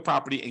selling a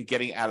property and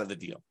getting out of the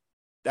deal.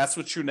 That's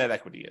what true net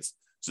equity is.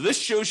 So this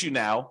shows you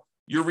now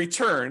your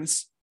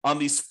returns on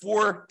these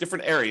 4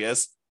 different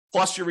areas,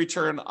 plus your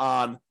return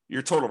on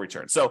your total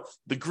return. So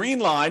the green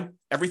line,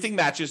 everything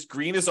matches.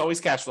 Green is always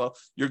cash flow.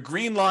 Your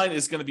green line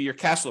is going to be your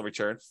cash flow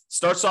return.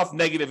 Starts off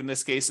negative in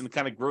this case and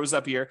kind of grows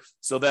up here,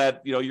 so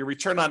that your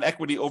return on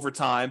equity over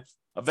time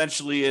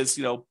eventually is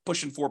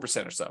pushing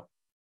 4% or so.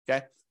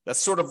 Okay, that's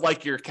sort of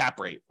like your cap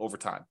rate over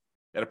time.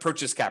 That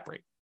approaches cap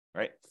rate,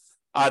 right?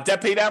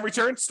 Debt pay down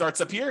return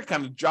starts up here,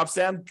 kind of drops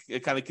down, it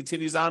kind of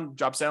continues on,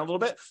 drops down a little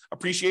bit.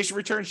 Appreciation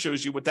return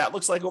shows you what that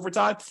looks like over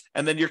time.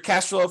 And then your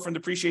cash flow from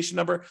depreciation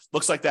number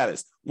looks like that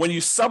is. When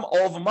you sum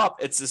all of them up,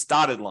 it's this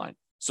dotted line.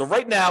 So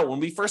right now, when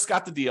we first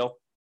got the deal,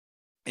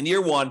 in year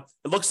 1,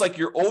 it looks like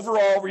your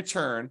overall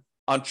return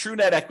on true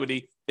net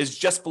equity is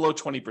just below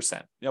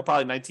 20%,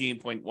 probably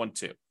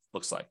 19.12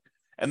 looks like.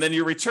 And then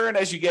your return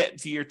as you get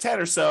to year 10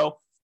 or so,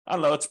 I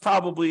don't know, it's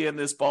probably in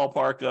this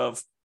ballpark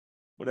of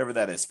whatever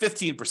that is,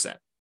 15%.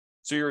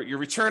 So your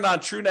return on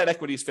true net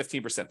equity is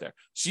 15% there.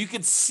 So you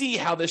can see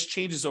how this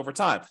changes over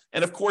time.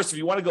 And of course, if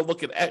you want to go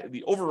look at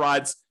the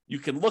overrides, you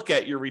can look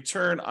at your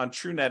return on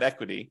true net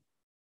equity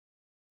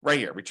right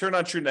here, return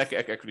on true net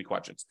equity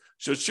quadrants.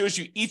 So it shows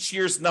you each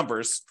year's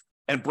numbers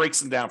and breaks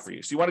them down for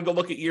you. So you want to go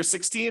look at year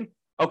 16?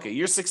 Okay,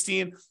 year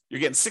 16, you're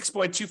getting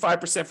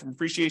 6.25% from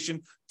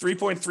appreciation,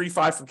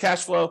 3.35 from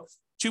cash flow,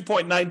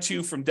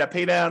 2.92 from debt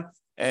paydown,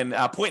 and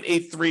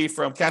 0.83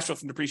 from cash flow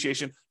from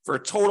depreciation, for a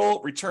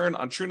total return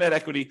on true net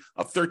equity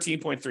of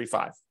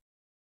 13.35.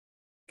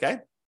 Okay?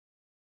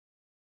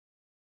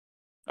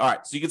 All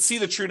right, so you can see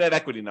the true net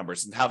equity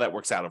numbers and how that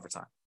works out over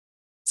time.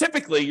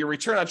 Typically, your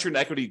return on true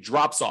net equity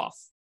drops off.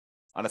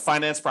 On a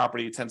finance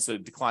property, it tends to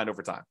decline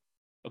over time.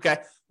 Okay?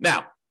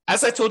 Now,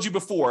 as I told you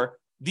before,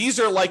 these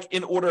are like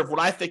in order of what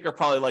I think are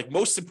probably like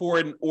most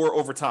important or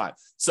over time.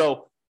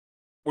 So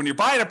when you're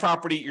buying a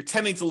property, you're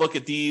tending to look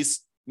at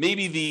these,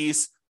 maybe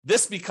these.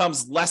 This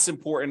becomes less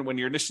important when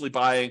you're initially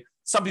buying.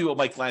 Some people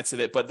might glance at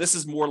it, but this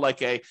is more like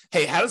hey,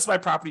 how does my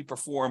property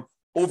perform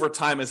over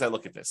time as I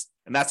look at this?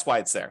 And that's why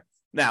it's there.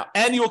 Now,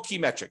 annual key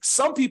metrics.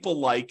 Some people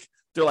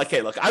they're like,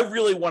 hey, look, I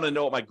really want to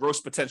know what my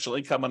gross potential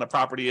income on a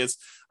property is.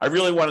 I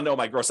really want to know what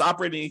my gross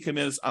operating income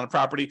is on a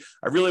property.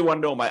 I really want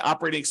to know what my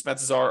operating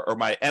expenses are, or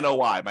my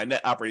NOI, my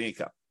net operating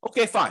income.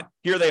 Okay, fine.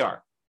 Here they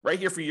are, right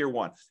here for year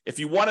 1. If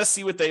you want to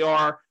see what they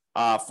are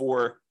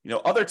for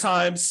other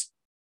times,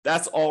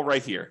 that's all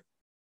right here.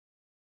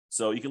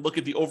 So you can look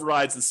at the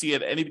overrides and see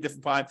it at any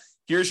different time.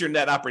 Here's your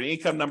net operating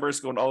income numbers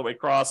going all the way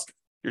across.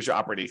 Here's your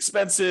operating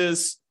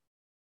expenses.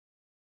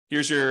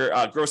 Here's your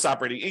gross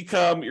operating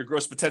income, your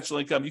gross potential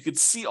income. You could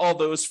see all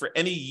those for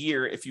any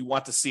year if you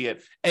want to see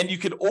it, and you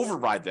could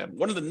override them.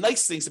 One of the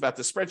nice things about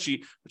the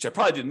spreadsheet, which I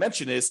probably didn't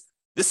mention, is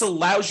this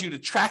allows you to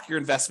track your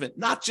investment,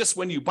 not just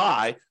when you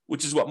buy,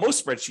 which is what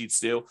most spreadsheets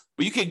do,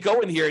 but you can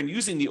go in here and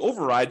using the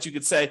overrides, you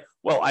could say,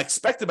 well, I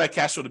expected my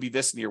cash flow to be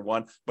this in year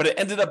 1, but it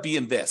ended up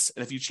being this.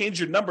 And if you change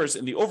your numbers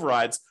in the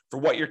overrides for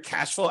what your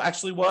cash flow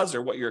actually was,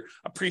 or what your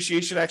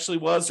appreciation actually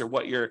was, or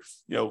what your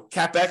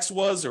CapEx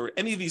was, or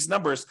any of these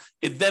numbers,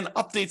 it then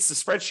updates the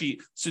spreadsheet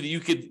so that you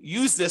could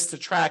use this to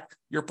track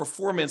your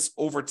performance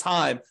over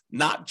time,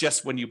 not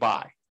just when you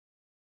buy.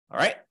 All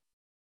right.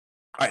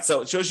 All right,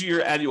 so it shows you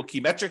your annual key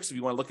metrics if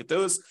you want to look at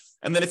those.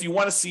 And then if you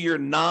want to see your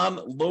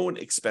non-loan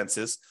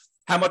expenses,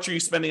 how much are you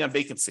spending on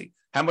vacancy?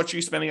 How much are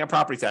you spending on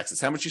property taxes?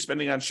 How much are you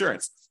spending on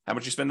insurance? How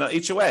much you spend on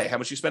HOA? How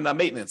much you spend on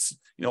maintenance?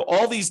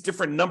 All these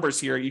different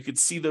numbers here, you could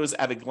see those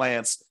at a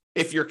glance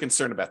if you're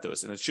concerned about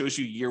those. And it shows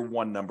you year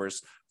one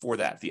numbers for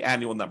that, the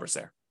annual numbers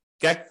there.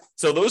 Okay.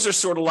 So those are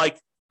sort of like,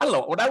 I don't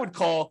know, what I would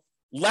call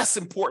less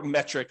important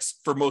metrics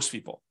for most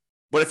people.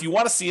 But if you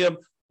want to see them,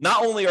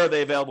 not only are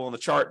they available in the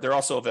chart, they're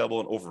also available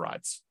in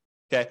overrides.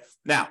 Okay.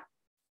 Now,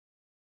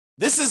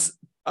 this is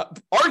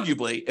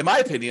arguably, in my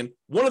opinion,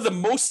 one of the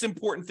most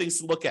important things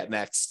to look at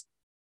next,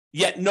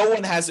 yet no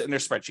one has it in their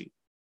spreadsheet.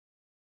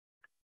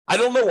 I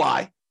don't know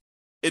why.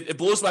 It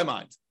blows my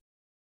mind.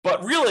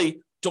 But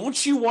really,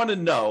 don't you want to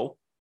know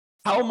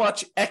how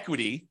much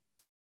equity,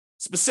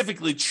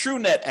 specifically true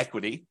net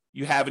equity,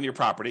 you have in your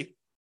property,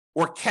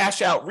 or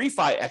cash out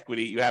refi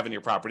equity you have in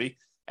your property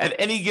at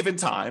any given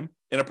time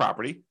in a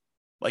property?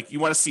 Like, you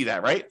want to see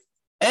that, right?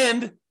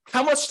 And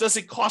how much does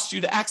it cost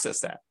you to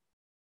access that?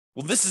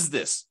 Well, this is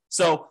this.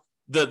 So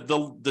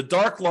the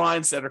dark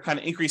lines that are kind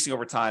of increasing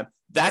over time,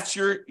 that's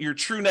your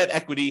true net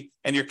equity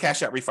and your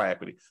cash out refi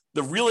equity.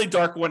 The really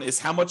dark one is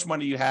how much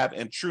money you have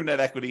in true net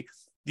equity,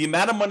 the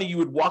amount of money you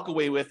would walk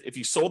away with if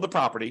you sold the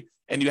property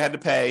and you had to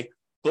pay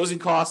closing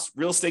costs,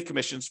 real estate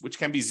commissions, which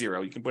can be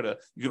zero. You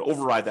can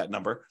override that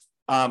number.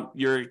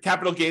 Your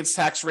capital gains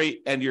tax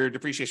rate and your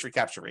depreciation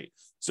recapture rate.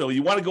 So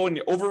you want to go in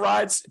your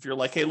overrides. If you're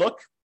like, hey,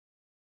 look,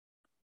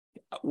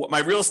 what my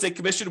real estate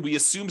commission, we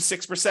assume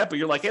 6%, but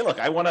you're like, hey, look,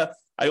 I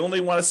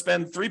only want to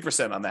spend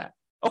 3% on that.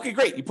 Okay,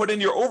 great. You put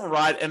in your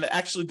override and it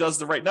actually does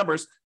the right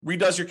numbers,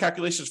 redoes your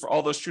calculations for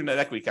all those true net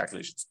equity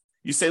calculations.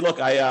 You say, look,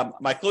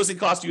 my closing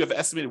costs, you have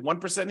estimated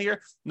 1%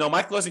 here. No,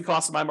 my closing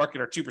costs in my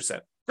market are 2%.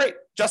 Great,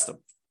 adjust them.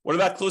 What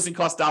about closing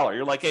cost dollar?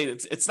 You're like, hey,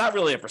 it's not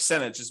really a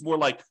percentage. It's more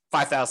like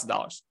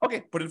 $5,000.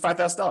 Okay, put in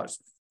 $5,000.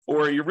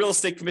 Or your real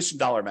estate commission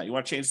dollar amount. You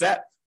want to change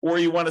that? Or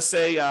you want to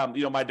say,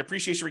 my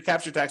depreciation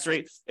recapture tax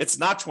rate, it's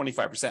not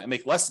 25%. I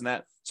make less than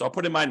that, so I'll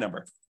put in my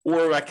number.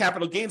 Or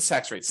capital gains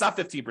tax rate, it's not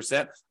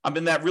 15%. I'm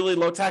in that really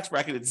low tax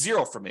bracket. It's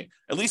zero for me,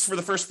 at least for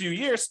the first few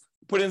years.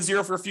 Put in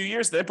zero for a few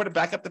years, then put it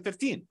back up to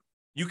 15.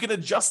 You can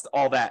adjust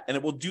all that, and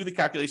it will do the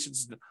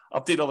calculations and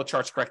update all the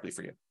charts correctly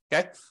for you.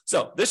 Okay,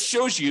 so this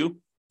shows you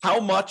how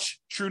much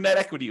true net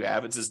equity you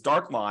have. It's this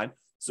dark line.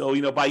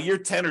 So by year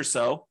 10 or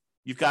so,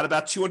 you've got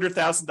about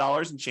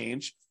 $200,000 and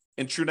change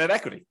in true net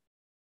equity.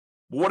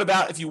 But what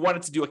about if you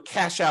wanted to do a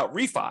cash out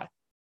refi?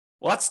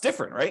 Well, that's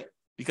different, right?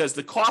 Because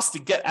the cost to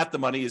get at the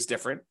money is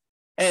different,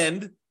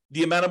 and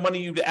the amount of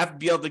money you have to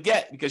be able to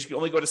get, because you can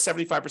only go to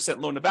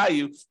 75% loan to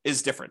value,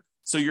 is different.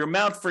 So your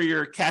amount for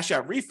your cash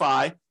out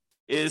refi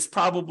is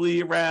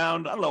probably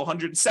around,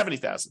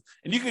 $170,000.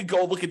 And you could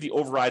go look at the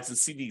overrides and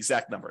see the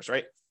exact numbers,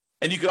 right?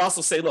 And you could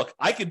also say, look,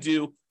 I don't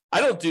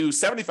do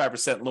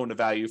 75% loan to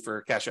value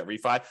for cash out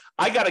refi.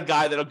 I got a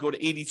guy that'll go to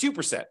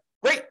 82%.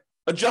 Great.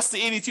 Adjust to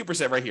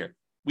 82% right here.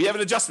 We have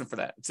an adjustment for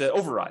that. It's an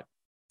override.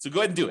 So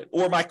go ahead and do it.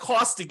 Or my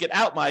cost to get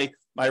out my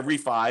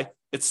refi,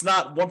 it's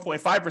not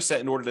 1.5%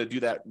 in order to do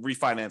that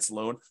refinance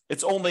loan.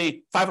 It's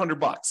only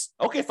 $500.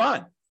 Okay,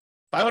 fine.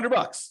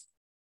 $500.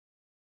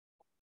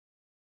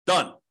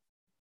 Done.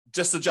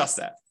 Just adjust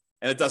that.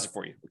 And it does it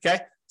for you. Okay.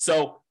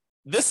 So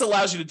this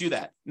allows you to do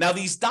that. Now,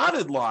 these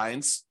dotted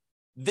lines,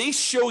 they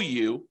show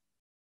you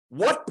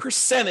what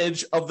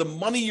percentage of the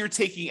money you're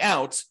taking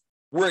out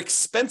were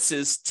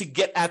expenses to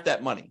get at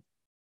that money.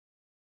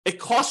 It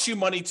costs you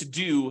money to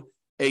do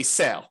a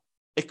sale.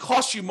 It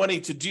costs you money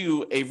to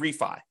do a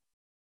refi.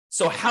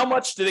 So how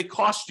much did it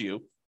cost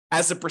you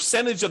as a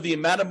percentage of the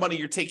amount of money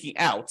you're taking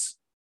out,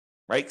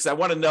 right? Because I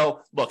want to know,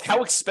 look,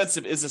 how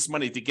expensive is this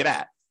money to get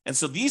at? And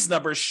so these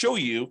numbers show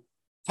you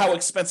how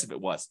expensive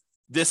it was.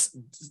 This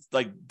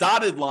like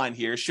dotted line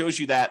here shows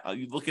you that,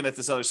 you're looking at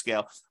this other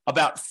scale,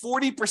 about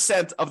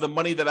 40% of the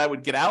money that I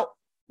would get out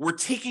were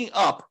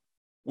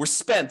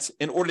spent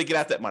in order to get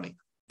at that money.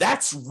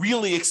 That's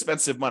really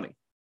expensive money.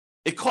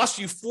 It costs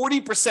you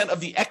 40% of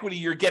the equity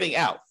you're getting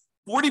out.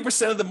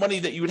 40% of the money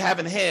that you would have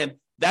in hand,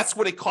 that's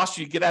what it costs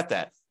you to get at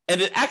that.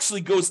 And it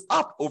actually goes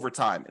up over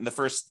time in the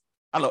first,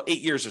 8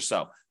 years or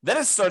so. Then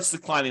it starts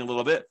declining a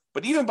little bit.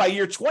 But even by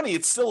year 20,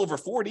 it's still over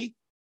 40. It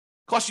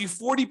costs you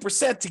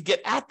 40% to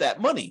get at that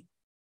money.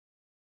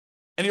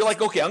 And you're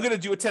like, okay, I'm going to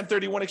do a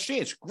 1031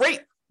 exchange.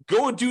 Great.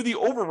 Go and do the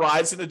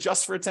overrides and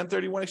adjust for a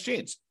 1031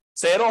 exchange.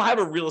 Say, I don't have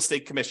a real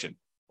estate commission.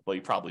 Well,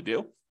 you probably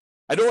do.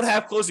 I don't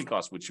have closing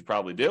costs, which you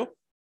probably do.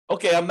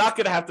 Okay, I'm not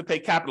going to have to pay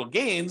capital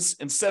gains.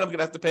 Instead, I'm going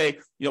to have to pay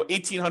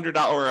 $1,800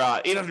 or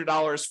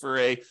 $800 for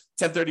a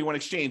 1031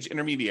 exchange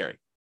intermediary.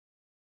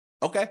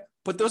 Okay,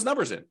 put those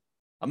numbers in.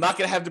 I'm not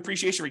going to have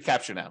depreciation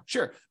recapture now.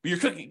 Sure, but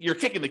you're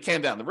kicking the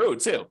can down the road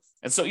too.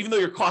 And so even though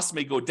your costs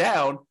may go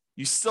down,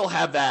 you still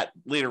have that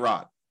later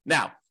on.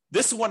 Now,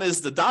 this one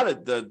is the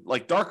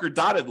darker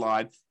dotted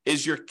line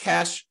is your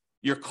cost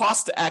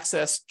to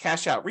access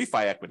cash out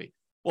refi equity.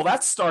 Well,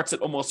 that starts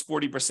at almost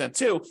 40%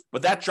 too,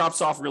 but that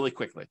drops off really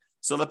quickly.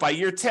 So that by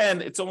year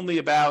 10, it's only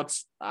about,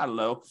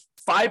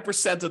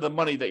 5% of the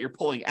money that you're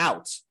pulling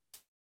out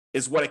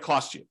is what it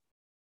costs you.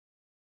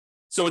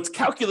 So it's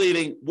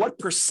calculating what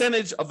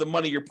percentage of the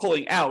money you're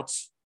pulling out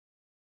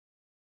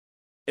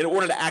in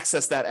order to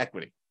access that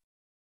equity.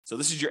 So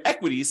this is your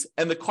equities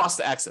and the cost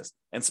to access,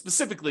 and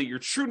specifically your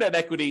true net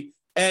equity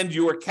and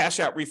your cash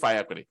out refi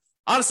equity.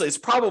 honestly, it's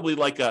probably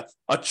like a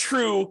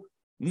true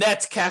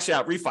net cash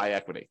out refi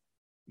equity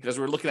because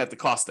we're looking at the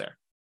cost there.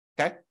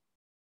 Okay.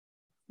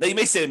 Now you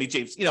may say to me,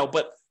 James,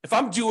 but if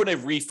I'm doing a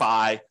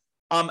refi,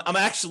 I'm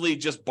actually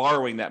just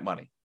borrowing that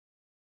money.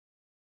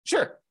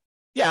 Sure.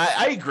 Yeah,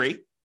 I agree.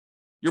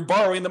 You're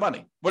borrowing the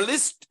money, but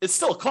it's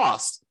still a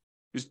cost.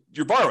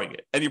 You're borrowing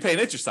it and you're paying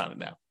interest on it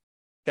now.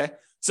 Okay.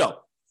 So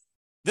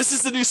this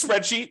is the new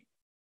spreadsheet.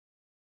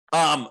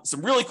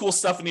 Some really cool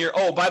stuff in here.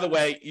 Oh, by the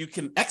way, you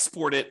can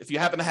export it. If you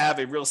happen to have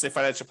a real estate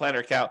financial planner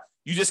account,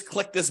 you just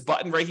click this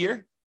button right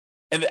here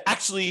and it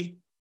actually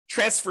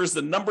transfers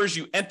the numbers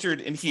you entered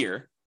in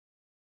here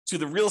to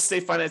the real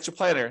estate financial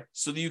planner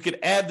so that you can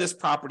add this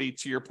property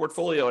to your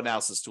portfolio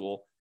analysis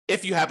tool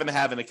if you happen to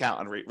have an account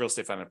on real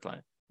estate financial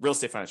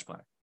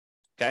planner.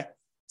 Okay.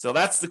 So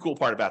that's the cool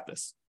part about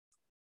this.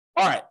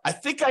 All right. I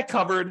think I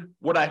covered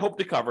what I hope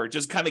to cover,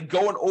 just kind of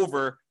going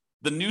over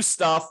the new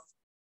stuff,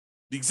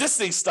 the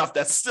existing stuff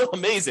that's still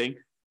amazing.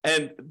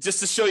 And just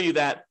to show you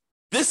that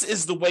this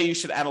is the way you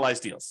should analyze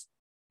deals.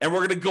 And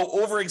we're going to go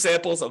over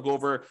examples. I'll go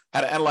over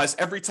how to analyze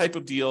every type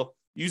of deal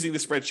using the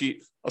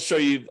spreadsheet. I'll show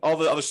you all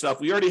the other stuff.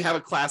 We already have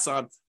a class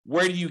on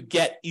where do you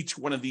get each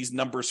one of these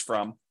numbers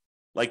from?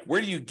 Like,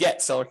 where do you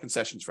get seller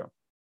concessions from?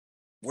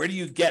 Where do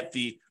you get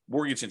the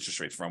mortgage interest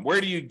rates from?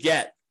 Where do you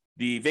get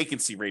the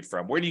vacancy rate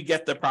from? Where do you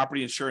get the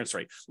property insurance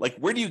rate? Like,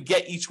 where do you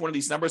get each one of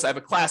these numbers? I have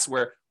a class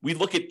where we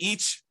look at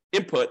each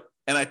input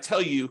and I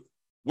tell you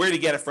where to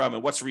get it from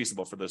and what's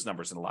reasonable for those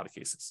numbers in a lot of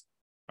cases.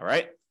 All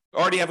right. I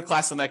already have a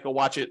class on that. Go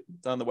watch it.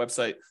 It's on the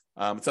website.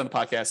 It's on the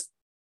podcast.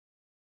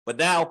 But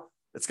now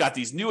it's got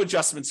these new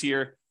adjustments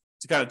here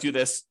to kind of do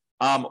this.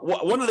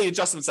 One of the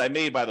adjustments I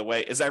made, by the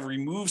way, is I've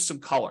removed some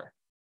color.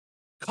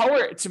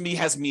 Color to me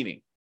has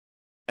meaning.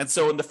 And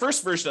so in the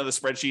first version of the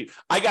spreadsheet,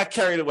 I got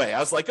carried away. I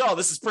was like, oh,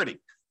 this is pretty.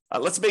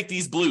 Let's make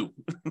these blue.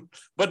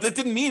 But that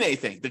didn't mean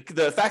anything.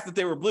 The fact that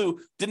they were blue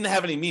didn't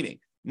have any meaning.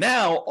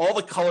 Now all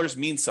the colors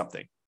mean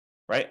something,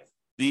 right?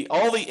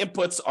 All the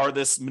inputs are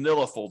this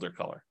manila folder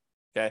color,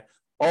 okay?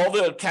 All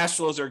the cash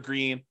flows are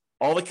green.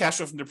 All the cash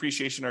flow from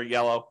depreciation are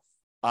yellow.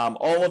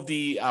 All of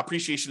the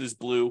appreciation is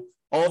blue.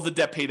 All of the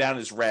debt pay down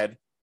is red.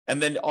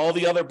 And then all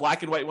the other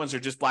black and white ones are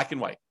just black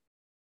and white,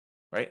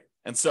 right?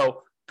 And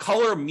so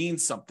color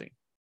means something.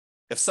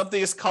 If something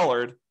is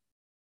colored,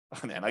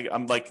 oh man,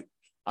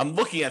 I'm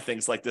looking at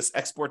things like this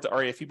export to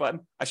REFE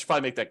button. I should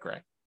probably make that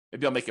gray.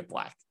 Maybe I'll make it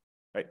black,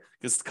 right?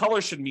 Because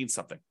color should mean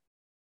something.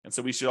 And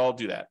so we should all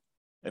do that.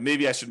 And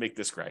maybe I should make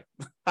this gray.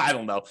 I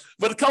don't know.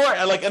 But the color,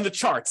 and the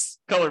charts,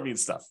 color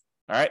means stuff.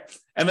 All right.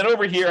 And then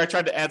over here, I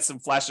tried to add some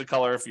flash of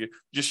color if you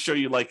just show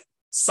you like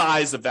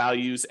size of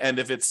values. And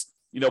if it's,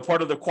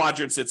 part of the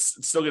quadrants,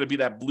 it's still going to be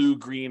that blue,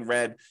 green,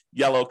 red,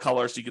 yellow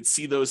color. So you can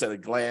see those at a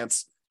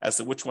glance as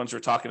to which ones we're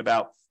talking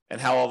about and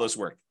how all those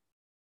work.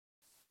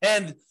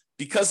 And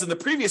because in the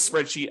previous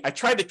spreadsheet, I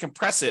tried to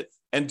compress it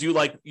and do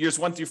like years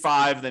 1 through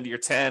 5, then year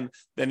 10,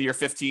 then year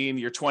 15,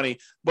 year 20.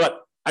 But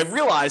I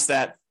realized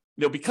that,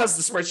 because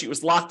the spreadsheet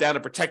was locked down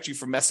to protect you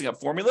from messing up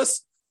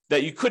formulas,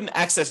 that you couldn't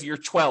access year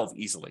 12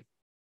 easily.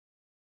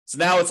 So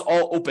now it's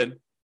all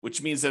open,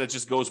 which means that it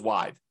just goes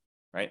wide,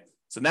 right?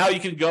 So now you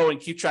can go and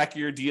keep track of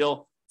your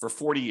deal for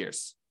 40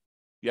 years.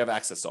 You have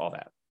access to all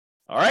that.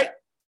 All right.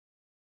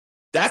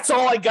 That's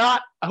all I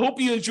got. I hope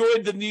you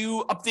enjoyed the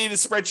new updated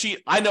spreadsheet.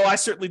 I know I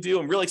certainly do.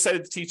 I'm really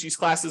excited to teach these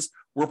classes.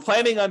 We're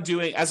planning on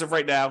doing, as of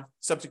right now,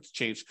 subject to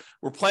change,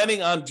 we're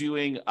planning on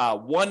doing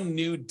one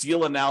new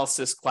deal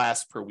analysis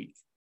class per week.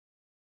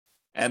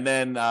 And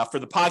then for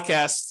the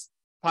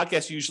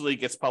podcast usually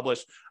gets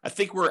published. I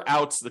think we're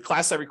out. The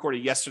class I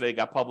recorded yesterday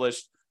got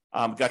published,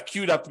 got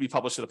queued up to be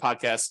published to the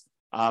podcast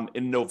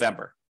in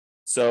November.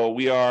 So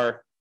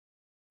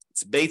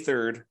it's May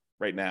 3rd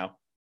right now.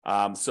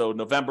 So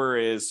November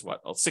is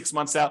 6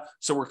 months out.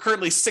 So we're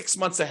currently 6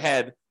 months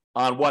ahead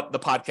on what the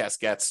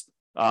podcast gets.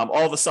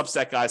 All the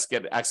Substack guys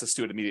get access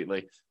to it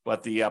immediately,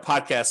 but the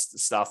podcast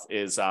stuff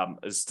is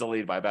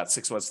delayed by about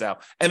 6 months now,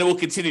 and it will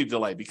continue to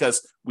delay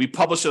because we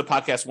publish the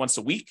podcast once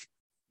a week.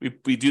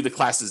 We do the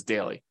classes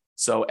daily.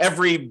 So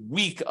every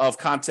week of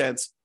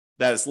content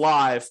that is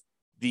live,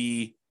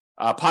 the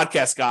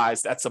podcast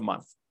guys, that's a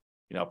month,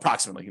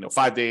 approximately,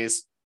 5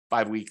 days,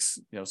 5 weeks,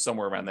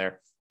 somewhere around there.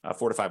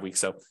 4 to 5 weeks.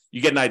 So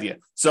you get an idea.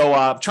 So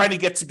I'm trying to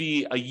get to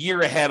be a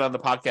year ahead on the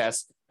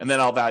podcast, and then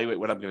I'll evaluate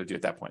what I'm going to do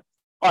at that point.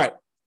 All right.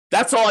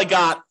 That's all I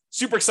got.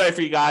 Super excited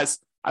for you guys.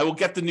 I will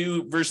get the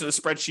new version of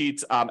the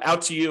spreadsheet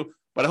out to you,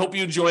 but I hope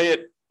you enjoy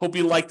it. Hope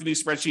you like the new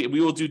spreadsheet. And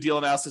we will do deal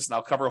analysis, and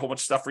I'll cover a whole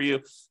bunch of stuff for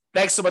you.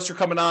 Thanks so much for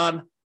coming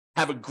on.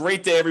 Have a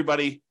great day,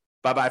 everybody.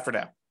 Bye-bye for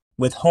now.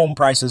 With home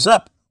prices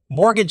up,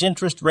 mortgage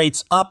interest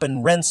rates up,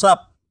 and rents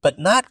up, but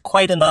not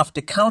quite enough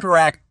to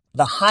counteract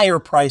the higher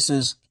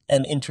prices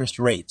and interest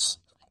rates.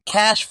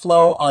 Cash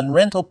flow on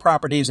rental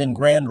properties in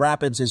Grand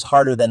Rapids is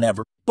harder than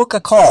ever. Book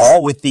a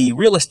call with the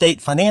Real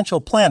Estate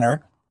Financial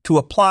Planner to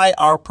apply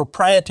our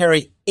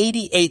proprietary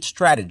 88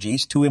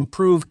 strategies to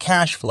improve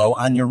cash flow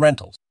on your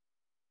rentals.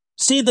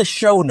 See the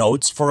show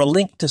notes for a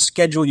link to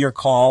schedule your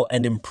call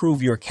and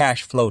improve your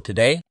cash flow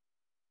today.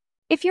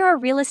 If you're a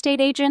real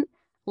estate agent,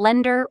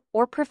 lender,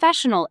 or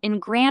professional in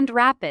Grand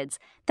Rapids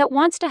that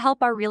wants to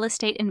help our real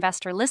estate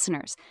investor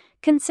listeners,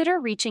 consider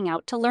reaching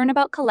out to learn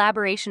about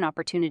collaboration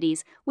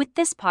opportunities with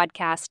this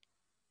podcast.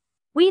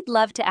 We'd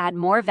love to add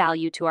more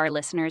value to our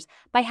listeners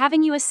by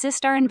having you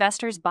assist our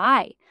investors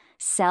buy,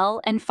 sell,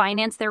 and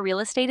finance their real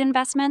estate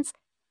investments.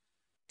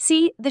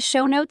 See the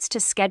show notes to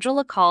schedule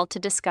a call to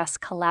discuss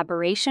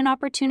collaboration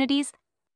opportunities